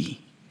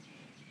Barbie,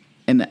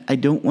 and I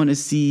don't want to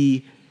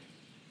see.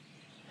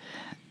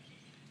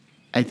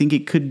 I think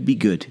it could be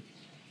good.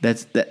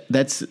 That's.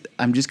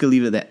 I'm just gonna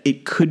leave it at that.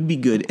 It could be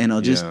good, and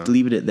I'll just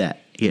leave it at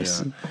that.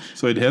 Yes. Yeah.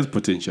 So it has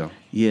potential.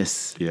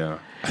 Yes. Yeah.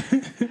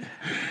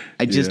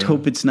 I just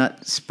hope it's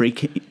not spray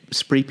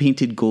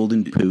painted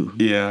golden poo.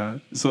 Yeah.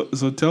 So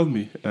tell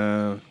me.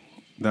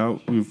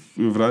 Now we've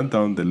run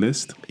down the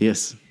list.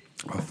 Yes.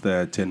 Of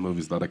the 10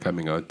 movies that are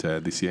coming out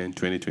this year in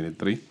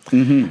 2023.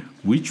 Mm-hmm.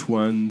 Which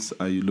ones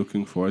are you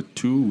looking forward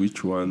to?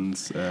 Which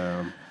ones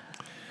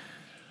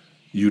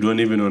you don't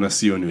even want to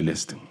see on your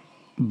list?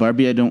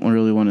 Barbie, I don't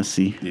really want to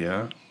see.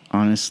 Yeah.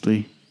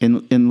 Honestly.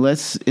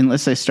 Unless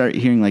I start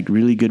hearing like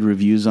really good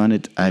reviews on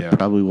it, I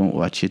probably won't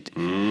watch it.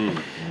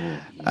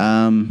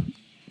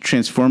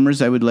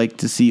 Transformers, I would like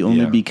to see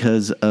only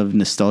because of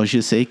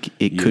nostalgia's sake.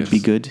 It could be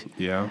good.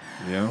 Yeah.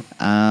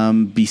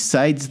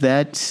 Besides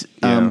that,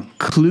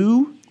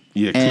 Clue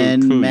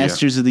and Clue,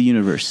 Masters of the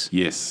Universe.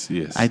 Yes.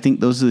 I think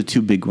those are the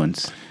two big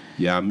ones.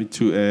 Yeah, me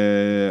too.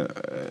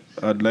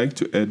 I'd like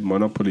to add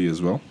Monopoly as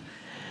well.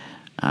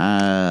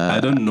 I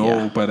don't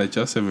know, but I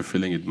just have a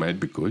feeling it might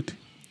be good.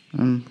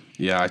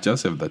 Yeah, I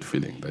just have that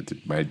feeling that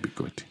it might be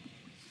good.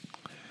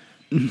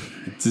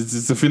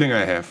 It's a feeling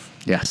I have.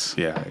 Yes.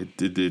 Yeah,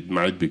 it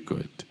might be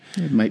good.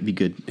 It might be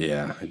good.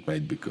 Yeah, it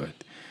might be good.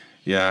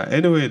 Yeah,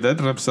 anyway,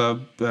 that wraps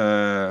up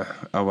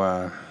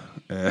our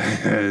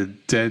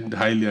 10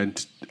 highly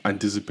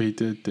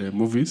anticipated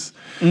movies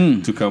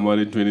to come out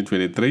in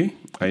 2023.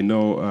 I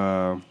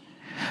know...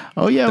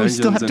 we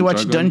still have to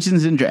watch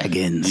Dungeons and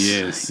Dragons.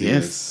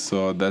 Yes.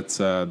 So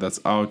that's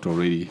out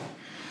already.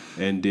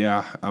 And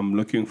I'm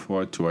looking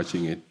forward to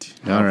watching it.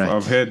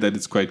 I've heard that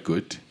it's quite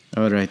good.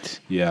 All right.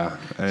 Yeah,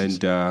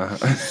 and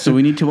so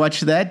we need to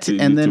watch that,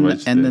 and then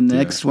the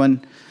next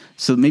one.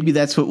 So maybe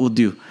that's what we'll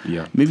do.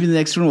 Yeah. Maybe the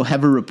next one we'll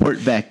have a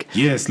report back.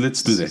 Yes,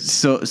 let's do that.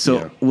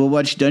 So we'll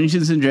watch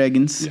Dungeons and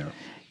Dragons.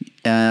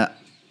 Yeah.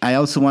 I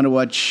also want to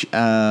watch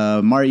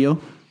Mario,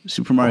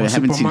 Super Mario. I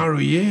haven't Super seen Mario,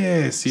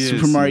 yes,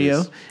 Super Mario,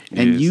 yes,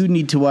 and yes. you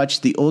need to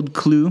watch the old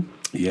Clue,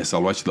 Yes,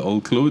 I'll watch the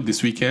old Clue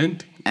this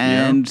weekend.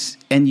 and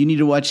you need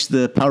to watch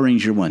the Power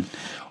Ranger one,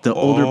 the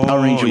older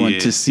Power Ranger one,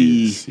 to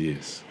see.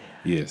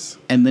 Yes.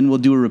 And then we'll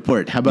do a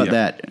report. How about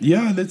that?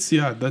 Yeah, that's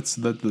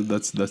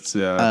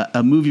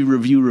A movie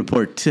review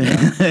report.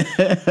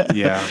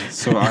 yeah.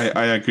 So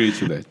I agree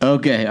to that.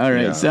 Okay, all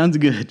right, Yeah. sounds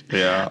good.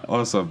 Yeah,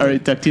 awesome. All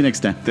right, talk to you next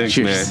time. Thanks,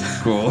 Cheers.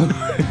 man.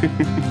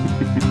 Cool.